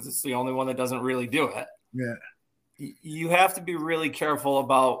football, because it's the only one that doesn't really do it. Yeah. You have to be really careful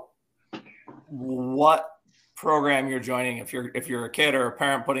about what program you're joining. If you're a kid or a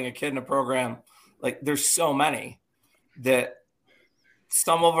parent putting a kid in a program, like there's so many that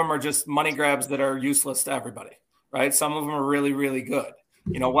some of them are just money grabs that are useless to everybody, right? Some of them are really, really good.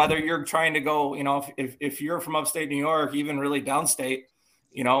 Whether you're trying to go, if you're from upstate New York, even really downstate,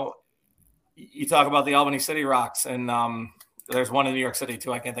 you talk about the Albany City Rocks, and there's one in New York City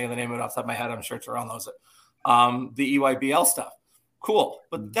too. I can't think of the name of it off the top of my head. I'm sure it's around those. The EYBL stuff. Cool.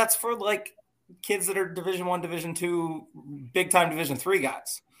 But that's for like kids that are Division I, Division II, big time Division III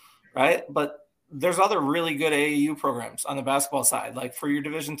guys, right? But there's other really good AAU programs on the basketball side, like for your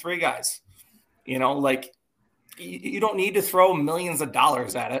Division III guys. Like you don't need to throw millions of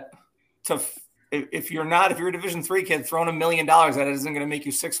dollars at it. If you're a Division III kid, throwing $1 million at it isn't going to make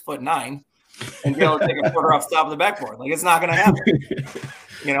you 6'9" and be able to take a quarter off the top of the backboard. Like it's not going to happen.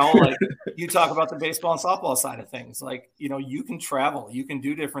 Like you talk about the baseball and softball side of things, like, you can travel, you can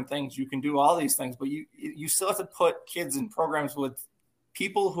do different things, you can do all these things, but you still have to put kids in programs with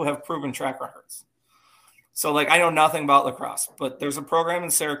people who have proven track records. So, like, I know nothing about lacrosse, but there's a program in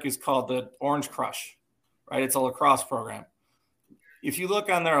Syracuse called the Orange Crush, right? It's a lacrosse program. If you look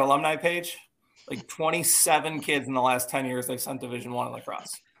on their alumni page, like 27 kids in the last 10 years, they sent Division I in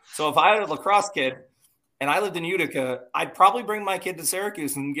lacrosse. So if I had a lacrosse kid and I lived in Utica, I'd probably bring my kid to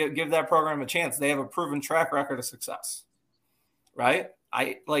Syracuse and give that program a chance. They have a proven track record of success, right?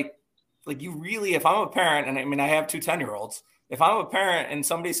 I like you really, if I'm a parent, and I mean, I have 2 10-year-olds, if I'm a parent and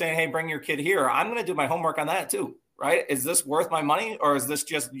somebody's saying, hey, bring your kid here, I'm going to do my homework on that too, right? Is this worth my money, or is this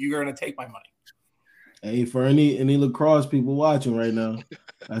just you're going to take my money? Hey, for any lacrosse people watching right now,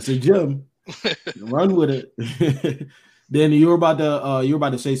 that's a gym. Run with it. Danny, you were about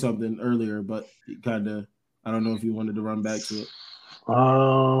to say something earlier, but kind of, I don't know if you wanted to run back to it.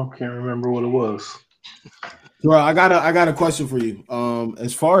 Can't remember what it was. Bro, I got a question for you.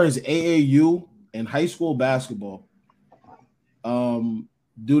 As far as AAU and high school basketball,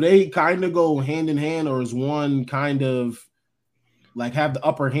 do they kind of go hand in hand, or is one kind of like have the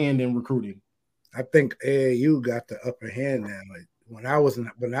upper hand in recruiting? I think AAU got the upper hand now. Like when I was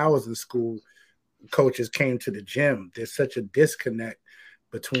in school, coaches came to the gym. There's such a disconnect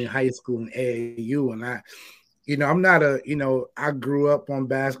between high school and AAU, and I'm not I grew up on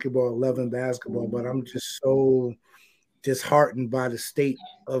basketball, loving basketball, but I'm just so disheartened by the state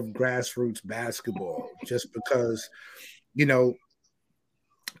of grassroots basketball, just because,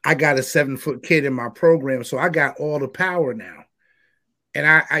 I got a 7-foot kid in my program, so I got all the power now. And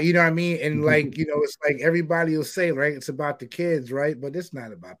I you know what I mean? And like, it's like everybody will say, right, it's about the kids, right? But it's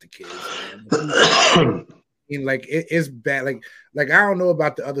not about the kids, man. Like it's bad. Like I don't know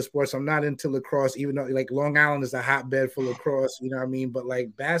about the other sports. I'm not into lacrosse, even though like Long Island is a hotbed for lacrosse, you know what I mean? But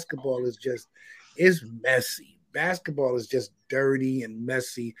like basketball is messy. Basketball is just dirty and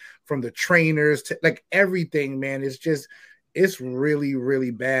messy, from the trainers to like everything, man. It's really,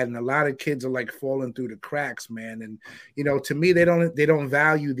 really bad. And a lot of kids are like falling through the cracks, man. And, to me, they don't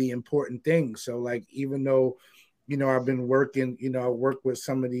value the important things. So like, even though, I've been working, I work with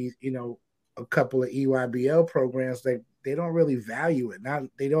some of these, a couple of EYBL programs, like they don't really value it.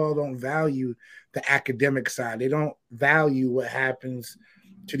 They all don't value the academic side. They don't value what happens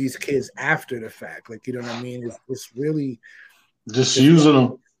to these kids after the fact. Like, you know what I mean? It's really just using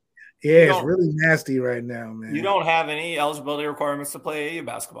them. Yeah, it's really nasty right now, man. You don't have any eligibility requirements to play AAU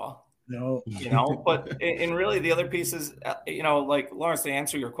basketball. No. But in really the other pieces, like Lawrence, to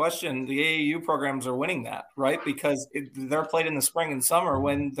answer your question, the AAU programs are winning that, right? Because they're played in the spring and summer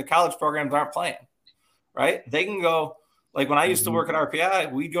when the college programs aren't playing, right? They can go, like when I used to work at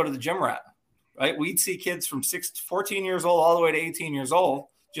RPI, we'd go to the gym rat, right? We'd see kids from 14 years old all the way to 18 years old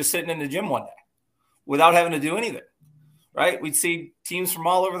just sitting in the gym one day without having to do anything. Right? We'd see teams from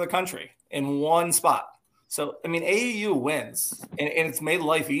all over the country in one spot. So, I mean, AAU wins, and it's made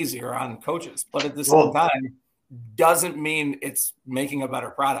life easier on coaches, but at the same time, doesn't mean it's making a better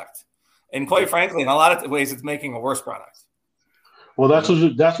product. And quite frankly, in a lot of ways, it's making a worse product. Well, that's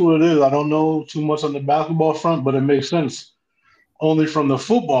what it is. I don't know too much on the basketball front, but it makes sense. Only from the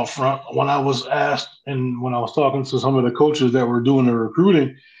football front, when I was asked and when I was talking to some of the coaches that were doing the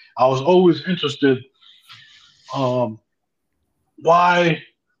recruiting, I was always interested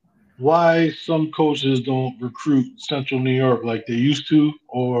why some coaches don't recruit Central New York like they used to,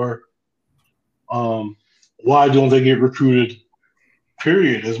 or why don't they get recruited,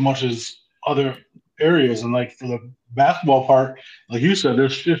 period, as much as other areas. And like for the basketball part, like you said,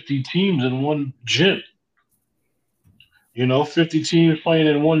 there's 50 teams in one gym. 50 teams playing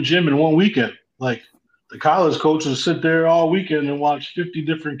in one gym in one weekend. Like the college coaches sit there all weekend and watch 50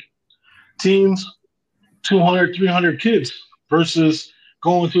 different teams, 200, 300 kids, versus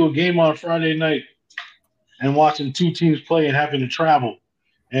going to a game on Friday night and watching 2 teams play and having to travel.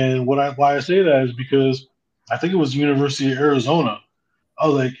 And why I say that is because I think it was the University of Arizona. I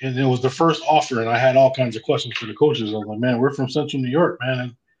was like, and it was the first offer, and I had all kinds of questions for the coaches. I was like, man, we're from Central New York, man.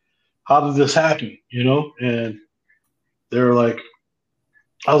 And how did this happen? And they were like,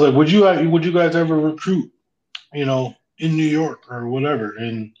 I was like, would you guys ever recruit, in New York or whatever?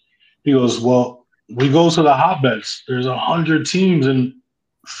 And he goes, well, we go to the hotbeds. There's 100 teams in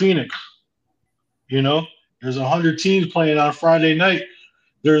Phoenix. There's 100 teams playing on Friday night.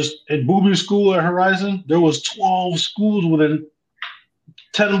 There's at Booby School at Horizon, there was 12 schools within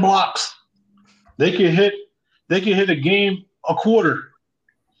 10 blocks. They could hit a game a quarter,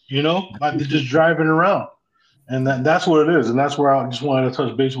 by just driving around. And that's what it is. And that's where I just wanted to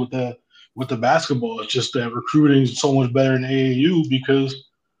touch base with the basketball. It's just that recruiting is so much better in AAU because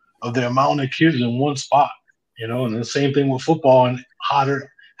of the amount of kids in one spot, and the same thing with football and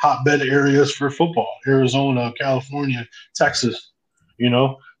hotbed areas for football, Arizona, California, Texas,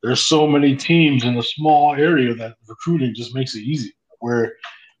 there's so many teams in a small area that recruiting just makes it easy. Where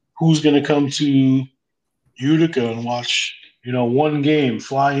who's going to come to Utica and watch, one game,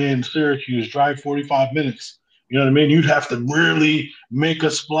 fly in Syracuse, drive 45 minutes? You know what I mean? You'd have to really make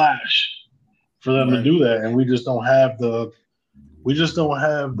a splash for them to do that, and we just don't have the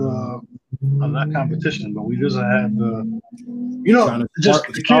not competition, but we just have the just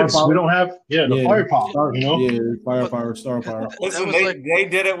the kids. We don't have the firepower. Firepower, star power. Listen, they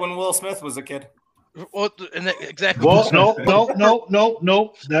did it when Will Smith was a kid. Well, exactly. Well, no,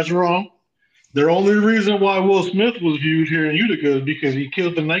 that's wrong. The only reason why Will Smith was huge here in Utica is because he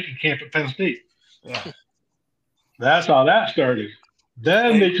killed the Nike camp at Penn State. Yeah, that's how that started.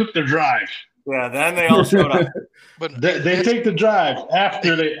 Then they took the drive. Yeah, then they all showed up. But they take the drive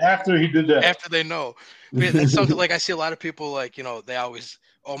after he did that. After they know. It's something like I see a lot of people they always,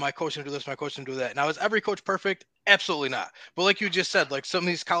 my coach can do this, my coach can do that. Now, is every coach perfect? Absolutely not. But like you just said, like some of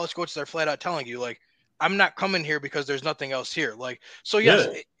these college coaches are flat out telling you, like, I'm not coming here because there's nothing else here. Like, so yes,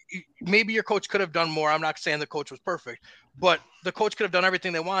 maybe your coach could have done more. I'm not saying the coach was perfect, but the coach could have done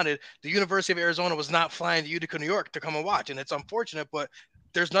everything they wanted. The University of Arizona was not flying to Utica, New York to come and watch. And it's unfortunate, but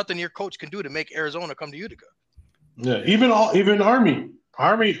there's nothing your coach can do to make Arizona come to Utica. Yeah, even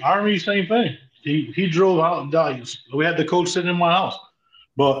Army, same thing. He drove out. We had the coach sitting in my house,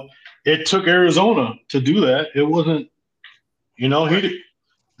 but it took Arizona to do that. It wasn't, was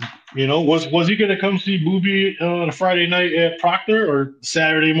he going to come see Booby on a Friday night at Proctor or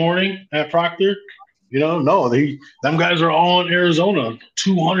Saturday morning at Proctor? No, them guys are all in Arizona.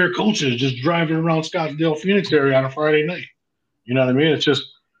 200 coaches just driving around Scottsdale, Phoenix area on a Friday night. You know what I mean? It's just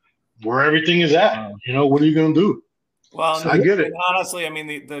where everything is at. What are you going to do? Well, I get it. Honestly, I mean,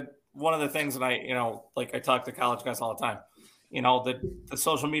 the one of the things that I talk to college guys all the time, the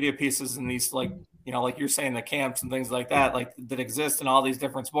social media pieces and these, like you're saying, the camps and things like that, like that exist in all these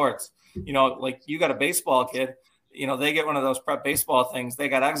different sports. Like you got a baseball kid, they get one of those prep baseball things. They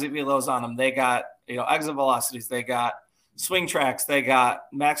got exit velos on them. They got, exit velocities. They got swing tracks. They got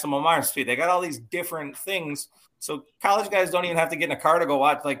maximum arm speed. They got all these different things. So college guys don't even have to get in a car to go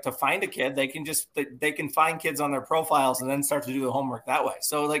watch, to find a kid. They can find kids on their profiles and then start to do the homework that way.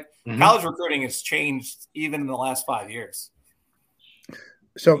 So college recruiting has changed even in the last 5 years.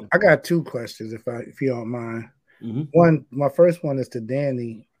 So I got two questions, if you don't mind. Mm-hmm. My first one is to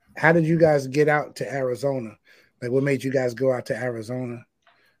Danny. How did you guys get out to Arizona? Like, what made you guys go out to Arizona?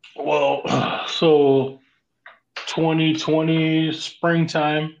 Well, so 2020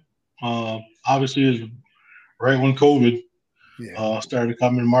 springtime, obviously is right when COVID started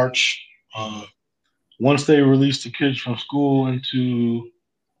coming in March. Once they released the kids from school into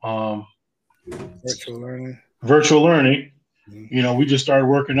virtual learning, we just started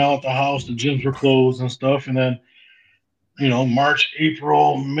working out at the house. The gyms were closed and stuff. And then, March,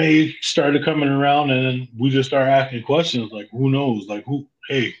 April, May started coming around, and then we just started asking questions like, who knows? Like,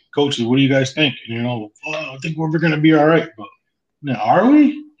 hey, coaches, what do you guys think? And, I think we're going to be all right. But are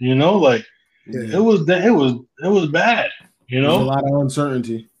we? It was bad. There's a lot of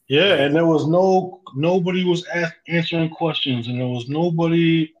uncertainty. Yeah, and there was nobody was answering questions, and there was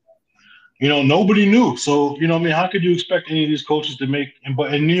nobody. Nobody knew. So, how could you expect any of these coaches to make?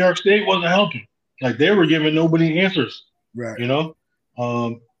 But in New York State wasn't helping. Like, they were giving nobody answers. Right.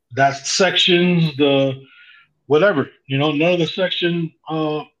 That's sections, the whatever. None of the section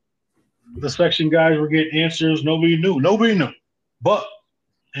guys were getting answers. Nobody knew. But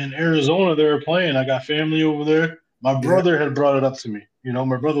in Arizona, they were playing. I got family over there. My brother had brought it up to me.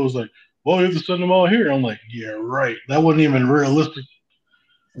 My brother was like, "Well, you have to send them all here." I'm like, "Yeah, right." That wasn't even realistic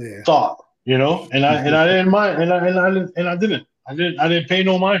thought. And I didn't mind, and I didn't pay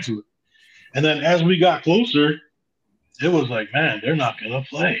no mind to it. And then as we got closer, it was like, man, they're not gonna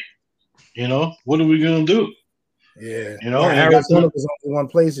play. What are we gonna do? Yeah, Arizona was only one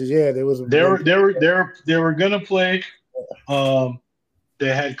place. Yeah, there was. They were gonna play.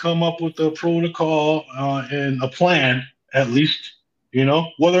 They had come up with a protocol and a plan, at least.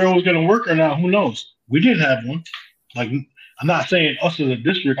 Whether it was gonna work or not, who knows? We didn't have one. Like, I'm not saying us as a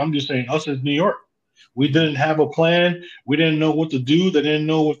district. I'm just saying us as New York. We didn't have a plan. We didn't know what to do. They didn't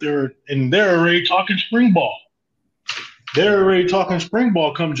know what they're already talking spring ball. They're already talking spring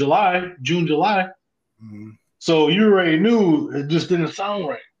ball come June, July. Mm-hmm. So you already knew it just didn't sound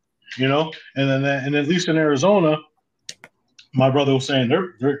right, And at least in Arizona, my brother was saying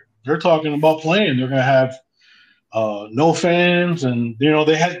they're talking about playing. They're gonna have no fans, and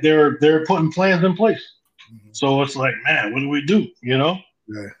they're putting plans in place. So it's like, man, what do we do?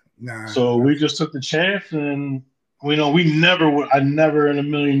 So we just took the chance, and I never in a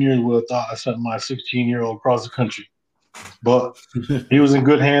million years would have thought I sent my 16-year-old across the country. But he was in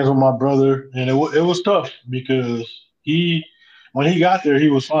good hands with my brother, and it was tough because when he got there, he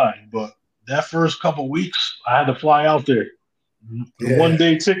was fine. But that first couple weeks, I had to fly out there, the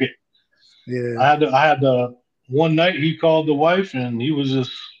 1-day ticket. Yeah, I had the one night he called the wife, and he was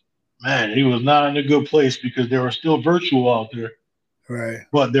just, man, he was not in a good place because they were still virtual out there. right.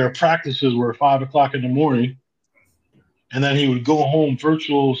 But their practices were 5 o'clock in the morning, and then he would go home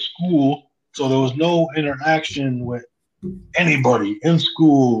virtual school, so there was no interaction with anybody in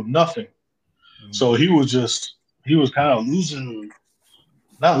school, nothing. So he was kind of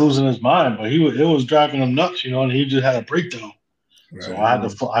not losing his mind, but it was driving him nuts, and he just had a breakdown. Right.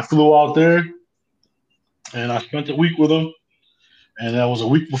 So I flew out there, and I spent a week with him, and that was a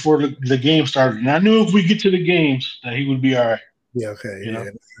week before the game started. And I knew if we get to the games that he would be all right. Yeah, okay, yeah,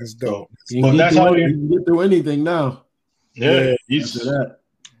 that's dope. So, but that's how he can get through anything now. Yeah, he's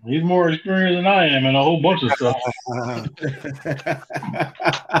more experienced than I am in a whole bunch of stuff.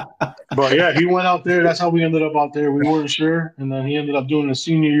 But yeah, he went out there. That's how we ended up out there. We weren't sure, and then he ended up doing a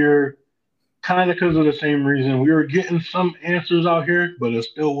senior year, kind of because of the same reason. We were getting some answers out here, but it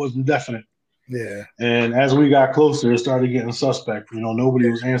still wasn't definite. Yeah. And as we got closer, it started getting suspect. Nobody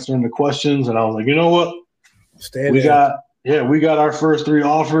was answering the questions, and I was like, you know what? We got our first 3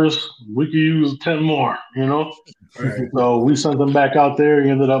 offers. We could use 10 more, Right. So we sent them back out there. He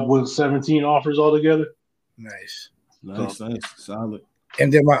ended up with 17 offers altogether. Nice. Solid.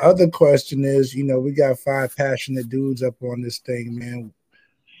 And then my other question is, we got 5 passionate dudes up on this thing, man.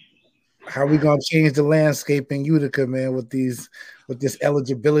 How we gonna change the landscape in Utica, man, with this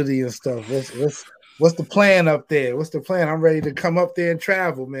eligibility and stuff? What's the plan up there? What's the plan? I'm ready to come up there and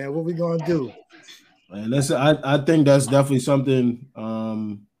travel, man. What we gonna do? Man, I think that's definitely something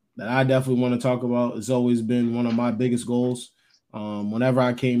that I definitely want to talk about. It's always been one of my biggest goals. Whenever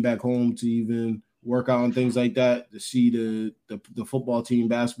I came back home to even work out on things like that, to see the football team,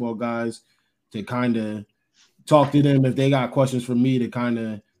 basketball guys, to kind of talk to them if they got questions for me, to kind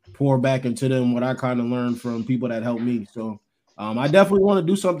of pour back into them what I kind of learned from people that helped me. So I definitely want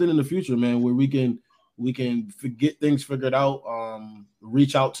to do something in the future, man, where we can get things figured out,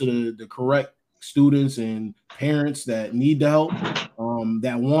 reach out to the correct students and parents that need the help,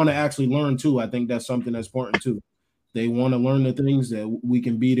 that want to actually learn too. I think that's something that's important too. They want to learn the things that we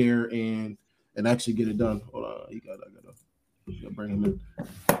can be there and actually get it done. Hold on, I gotta bring him in.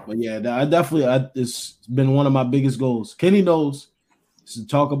 But yeah, it's been one of my biggest goals. Kenny knows to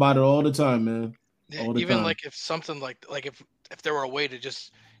talk about it all the time, man. Yeah, even like if something like if there were a way to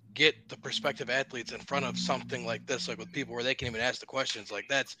just get the prospective athletes in front of something like this, like with people where they can even ask the questions, like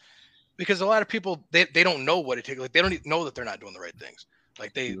that's because a lot of people they don't know what it takes. Like they don't even know that they're not doing the right things.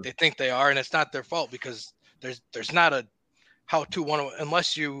 Like they think they are, and it's not their fault because there's not a how to one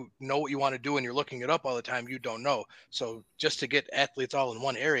unless you know what you want to do and you're looking it up all the time, you don't know. So just to get athletes all in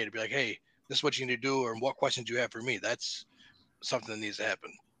one area to be like, hey, this is what you need to do, or what questions do you have for me? That's something that needs to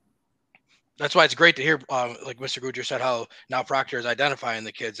happen. That's why it's great to hear, like Mr. Goodger said, how now Proctor is identifying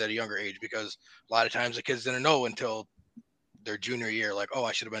the kids at a younger age, because a lot of times the kids didn't know until their junior year, like, oh,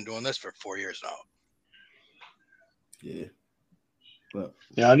 I should have been doing this for 4 years now. Yeah. But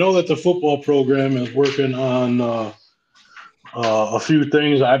yeah, I know that the football program is working on a few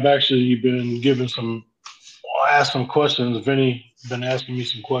things. I've actually been given asked some questions. Vinny been asking me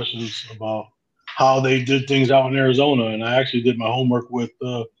some questions about how they did things out in Arizona, and I actually did my homework with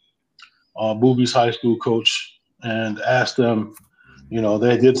Booby's high school coach and asked them.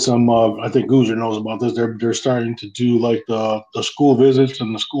 They did some. I think Goodger knows about this. They're starting to do like the school visits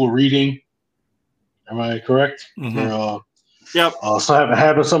and the school reading. Am I correct? Mm-hmm. Yep. So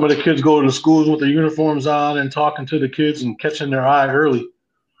having some of the kids go to the schools with their uniforms on and talking to the kids and catching their eye early.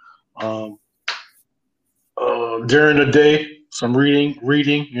 During the day, some reading,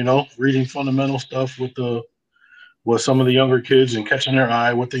 reading fundamental stuff with some of the younger kids and catching their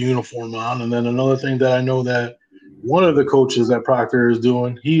eye with the uniform on. And then another thing that I know that one of the coaches that Proctor is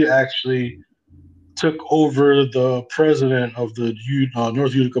doing, he actually took over the president of the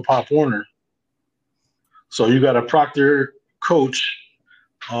North Utica Pop Warner. So you got a Proctor coach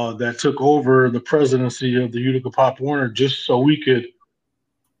that took over the presidency of the Utica Pop Warner just so we could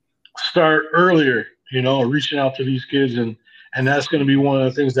start earlier, reaching out to these kids, and that's going to be one of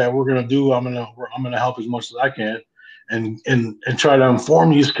the things that we're going to do. I'm going to help as much as I can, and try to inform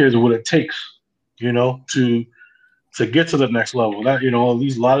these kids what it takes, to get to the next level. That a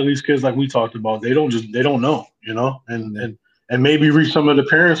lot of these kids, like we talked about, they don't know, and maybe reach some of the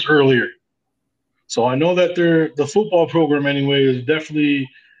parents earlier. So I know that the football program anyway is definitely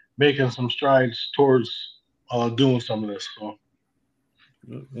making some strides towards doing some of this. So.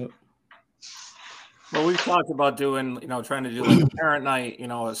 Yep. Well, we've talked about doing, trying to do like a parent night,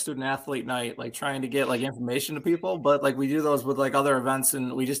 a student athlete night, like trying to get like information to people. But like we do those with like other events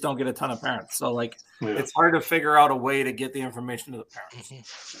and we just don't get a ton of parents. So like it's hard to figure out a way to get the information to the parents.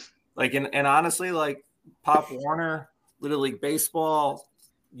 Mm-hmm. Like, and honestly, like Pop Warner, Little League Baseball,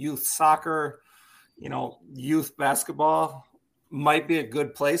 youth soccer, youth basketball might be a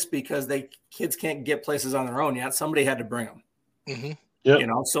good place because kids can't get places on their own yet. Somebody had to bring them. Mm-hmm. Yep.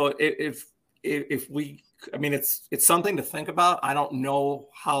 So if we, I mean, it's something to think about. I don't know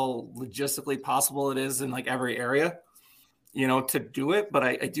how logistically possible it is in like every area, to do it, but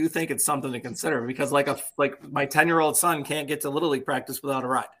I do think it's something to consider because like my 10-year-old son can't get to Little League practice without a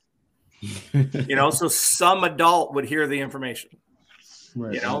ride, so some adult would hear the information,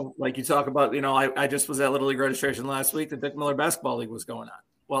 right. Like you talk about, I just was at Little League registration last week. The Dick Miller Basketball League was going on.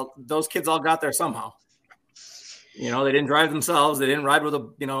 Well, those kids all got there somehow. They didn't drive themselves. They didn't ride with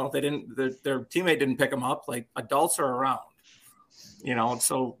their teammate didn't pick them up. Like adults are around,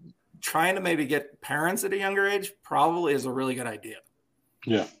 so trying to maybe get parents at a younger age probably is a really good idea.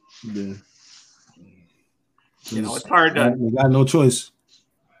 Yeah. It's hard to, we got no choice.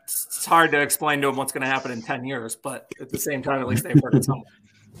 It's hard to explain to them what's going to happen in 10 years, but at the same time, at least they've heard it somewhere.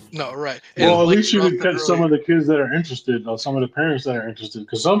 No, right. Well, at least you can catch some of the kids that are interested or some of the parents that are interested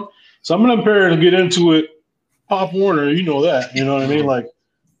because some of them parents get into it. Pop Warner, that, you know what I mean? Like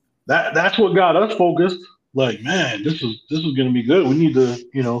that's what got us focused. Like, man, this is going to be good. We need to,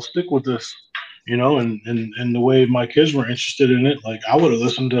 stick with this, and the way my kids were interested in it, like I would have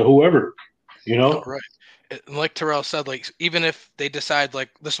listened to whoever, Oh, right. And like Terrell said, like even if they decide like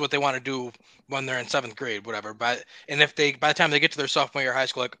this is what they want to do when they're in 7th grade, whatever, and if by the time they get to their sophomore year of high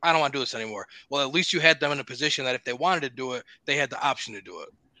school, like I don't want to do this anymore. Well, at least you had them in a position that if they wanted to do it, they had the option to do it.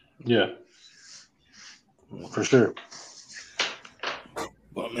 Yeah. For sure.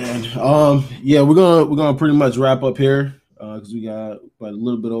 But man, we're gonna pretty much wrap up here because we got about a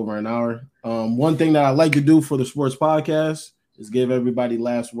little bit over an hour. One thing that I like to do for the sports podcast is give everybody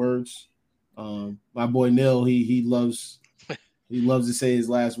last words. My boy Neil, he loves to say his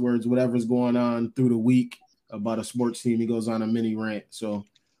last words, whatever's going on through the week about a sports team. He goes on a mini rant. So,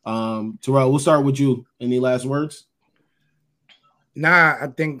 Terrell, we'll start with you. Any last words? Nah, I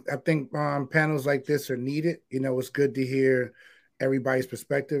think panels like this are needed. It's good to hear everybody's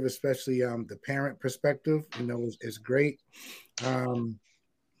perspective, especially the parent perspective. It's great.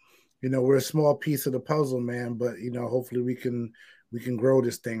 We're a small piece of the puzzle, man, but hopefully we can grow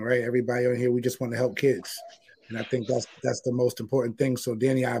this thing, right? Everybody on here, we just want to help kids. And I think that's the most important thing. So,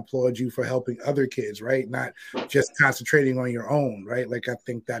 Danny, I applaud you for helping other kids, right? Not just concentrating on your own, right? Like, I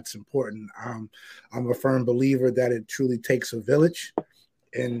think that's important. I'm a firm believer that it truly takes a village.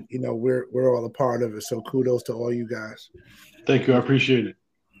 And, we're all a part of it. So kudos to all you guys. Thank you. I appreciate it.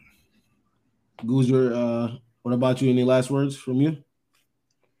 Goozer, what about you? Any last words from you?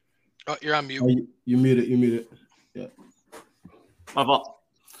 Oh, you're on mute. Oh, you muted. Yeah. My fault.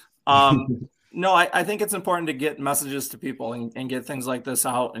 No, I think it's important to get messages to people and get things like this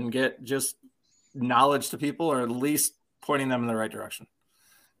out and get just knowledge to people, or at least pointing them in the right direction,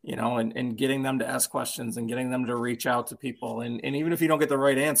 and getting them to ask questions and getting them to reach out to people. And even if you don't get the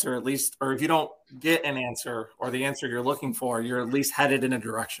right answer, at least, or if you don't get an answer or the answer you're looking for, you're at least headed in a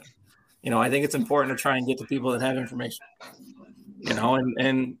direction. I think it's important to try and get to people that have information,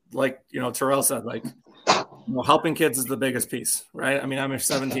 and like, Terrell said, like, helping kids is the biggest piece, right? I mean, I'm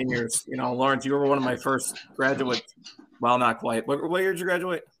 17 years. Lawrence, you were one of my first graduates. Well, not quite. What year did you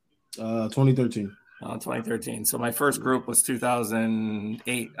graduate? 2013. 2013. So my first group was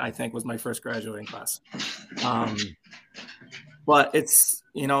 2008, I think, was my first graduating class. But it's,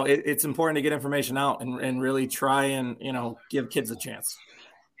 it's important to get information out and really try and, give kids a chance.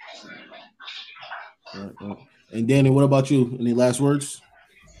 Right. And Danny, what about you? Any last words?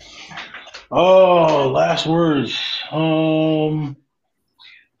 Oh, last words. I'd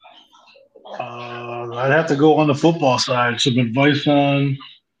have to go on the football side. Some advice on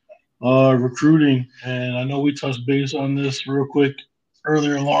recruiting, and I know we touched base on this real quick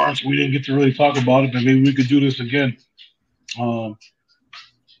earlier, Lawrence. We didn't get to really talk about it, but maybe we could do this again. The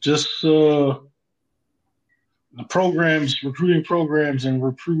programs, recruiting programs, and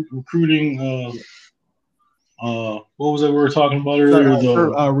recruiting. What was it we were talking about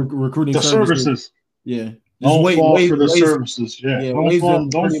earlier? Recruiting the services. Yeah. Don't fall for the services. Yeah. Don't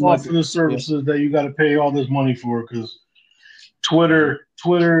fall for the services that you got to pay all this money for, because Twitter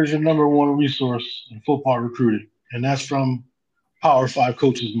is your number one resource in football recruiting, and that's from Power 5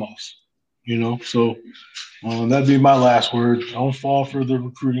 coaches' mouths. So that'd be my last word. Don't fall for the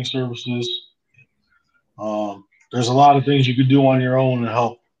recruiting services. There's a lot of things you could do on your own to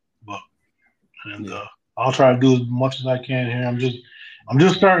help, but and I'll try to do as much as I can here. I'm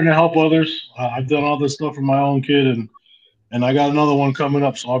just starting to help others. I've done all this stuff for my own kid, and I got another one coming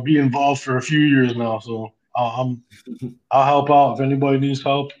up, so I'll be involved for a few years now. So I'll help out if anybody needs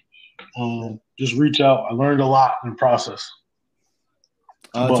help. Just reach out. I learned a lot in the process.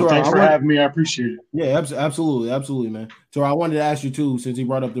 But thanks for having me. I appreciate it. Yeah, absolutely, man. So I wanted to ask you too, since he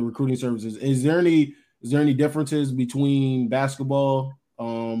brought up the recruiting services, is there any differences between basketball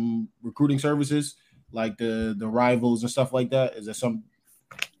recruiting services, like the rivals and stuff like that? Is there some?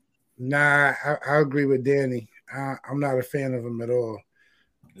 Nah, I agree with Danny. I'm not a fan of them at all.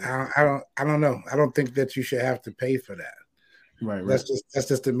 I don't know. I don't think that you should have to pay for that. Right. That's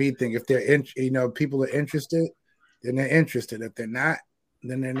just a me thing. If they're people are interested, then they're interested. If they're not,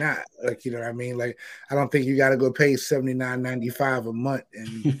 then they're not. Like, you know what I mean? Like, I don't think you got to go pay $79.95 a month,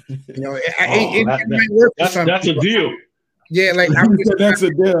 and that's a deal. Yeah, like that's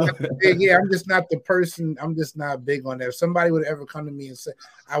a deal. Yeah, I'm just not the person. I'm just not big on that. If somebody would ever come to me and say,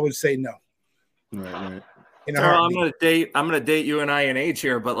 I would say no. Right. I'm gonna date you and I in age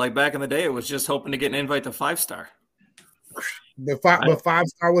here, but like back in the day, it was just hoping to get an invite to 5-star. But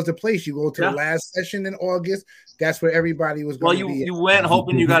 5-star was the place. You go to the last session in August. That's where everybody was going to be. You went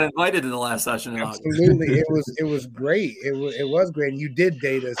hoping you got invited to the last session in August. Absolutely. It was great. It was great. And you did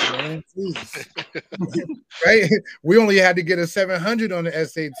date us, man. Right? We only had to get a 700 on the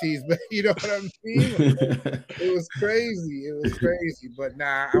SATs, but you know what I mean? It was crazy. But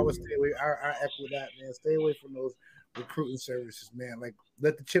nah, I would stay away. I echo that, man. Stay away from those recruiting services, man. Like,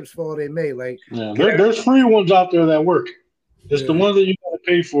 let the chips fall they may. Like, there's free ones out there that work. It's the ones that you gotta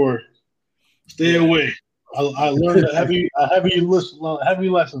pay for. Stay away. I learned a heavy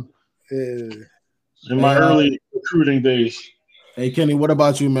lesson in my early recruiting days. Hey Kenny, what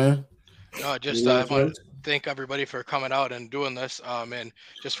about you, man? I want to thank everybody for coming out and doing this. And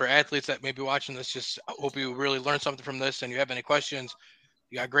just for athletes that may be watching this, just hope you really learn something from this. And you have any questions,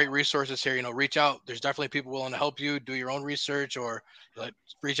 you got great resources here. Reach out. There's definitely people willing to help you do your own research, or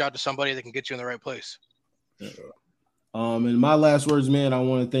reach out to somebody that can get you in the right place. And my last words, man, I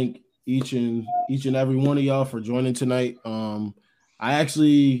want to thank each and every one of y'all for joining tonight. I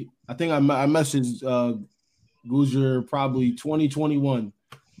think I messaged Gujar probably 2021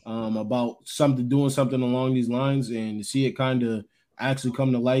 about doing something along these lines, and to see it kind of actually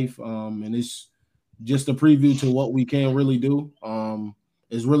come to life. And it's just a preview to what we can really do.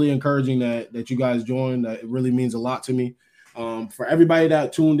 It's really encouraging that you guys joined. It really means a lot to me. For everybody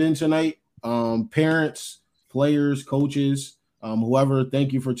that tuned in tonight, parents, players, coaches, whoever,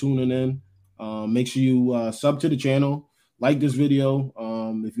 thank you for tuning in. Make sure you sub to the channel, like this video.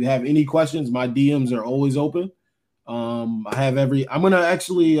 If you have any questions, my DMs are always open. I'm gonna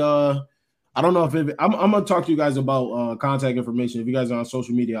actually I don't know if I'm gonna talk to you guys about contact information. If you guys are on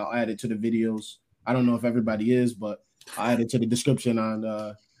social media, I'll add it to the videos. I don't know if everybody is, but I'll add it to the description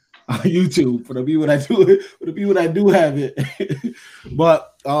on YouTube for the people that do have it.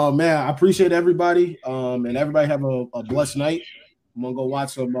 But man, I appreciate everybody. And everybody have a blessed night. I'm gonna go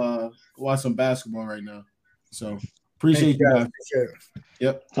watch some basketball right now. So appreciate you guys.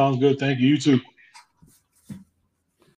 Yep. Sounds good. Thank you. You too.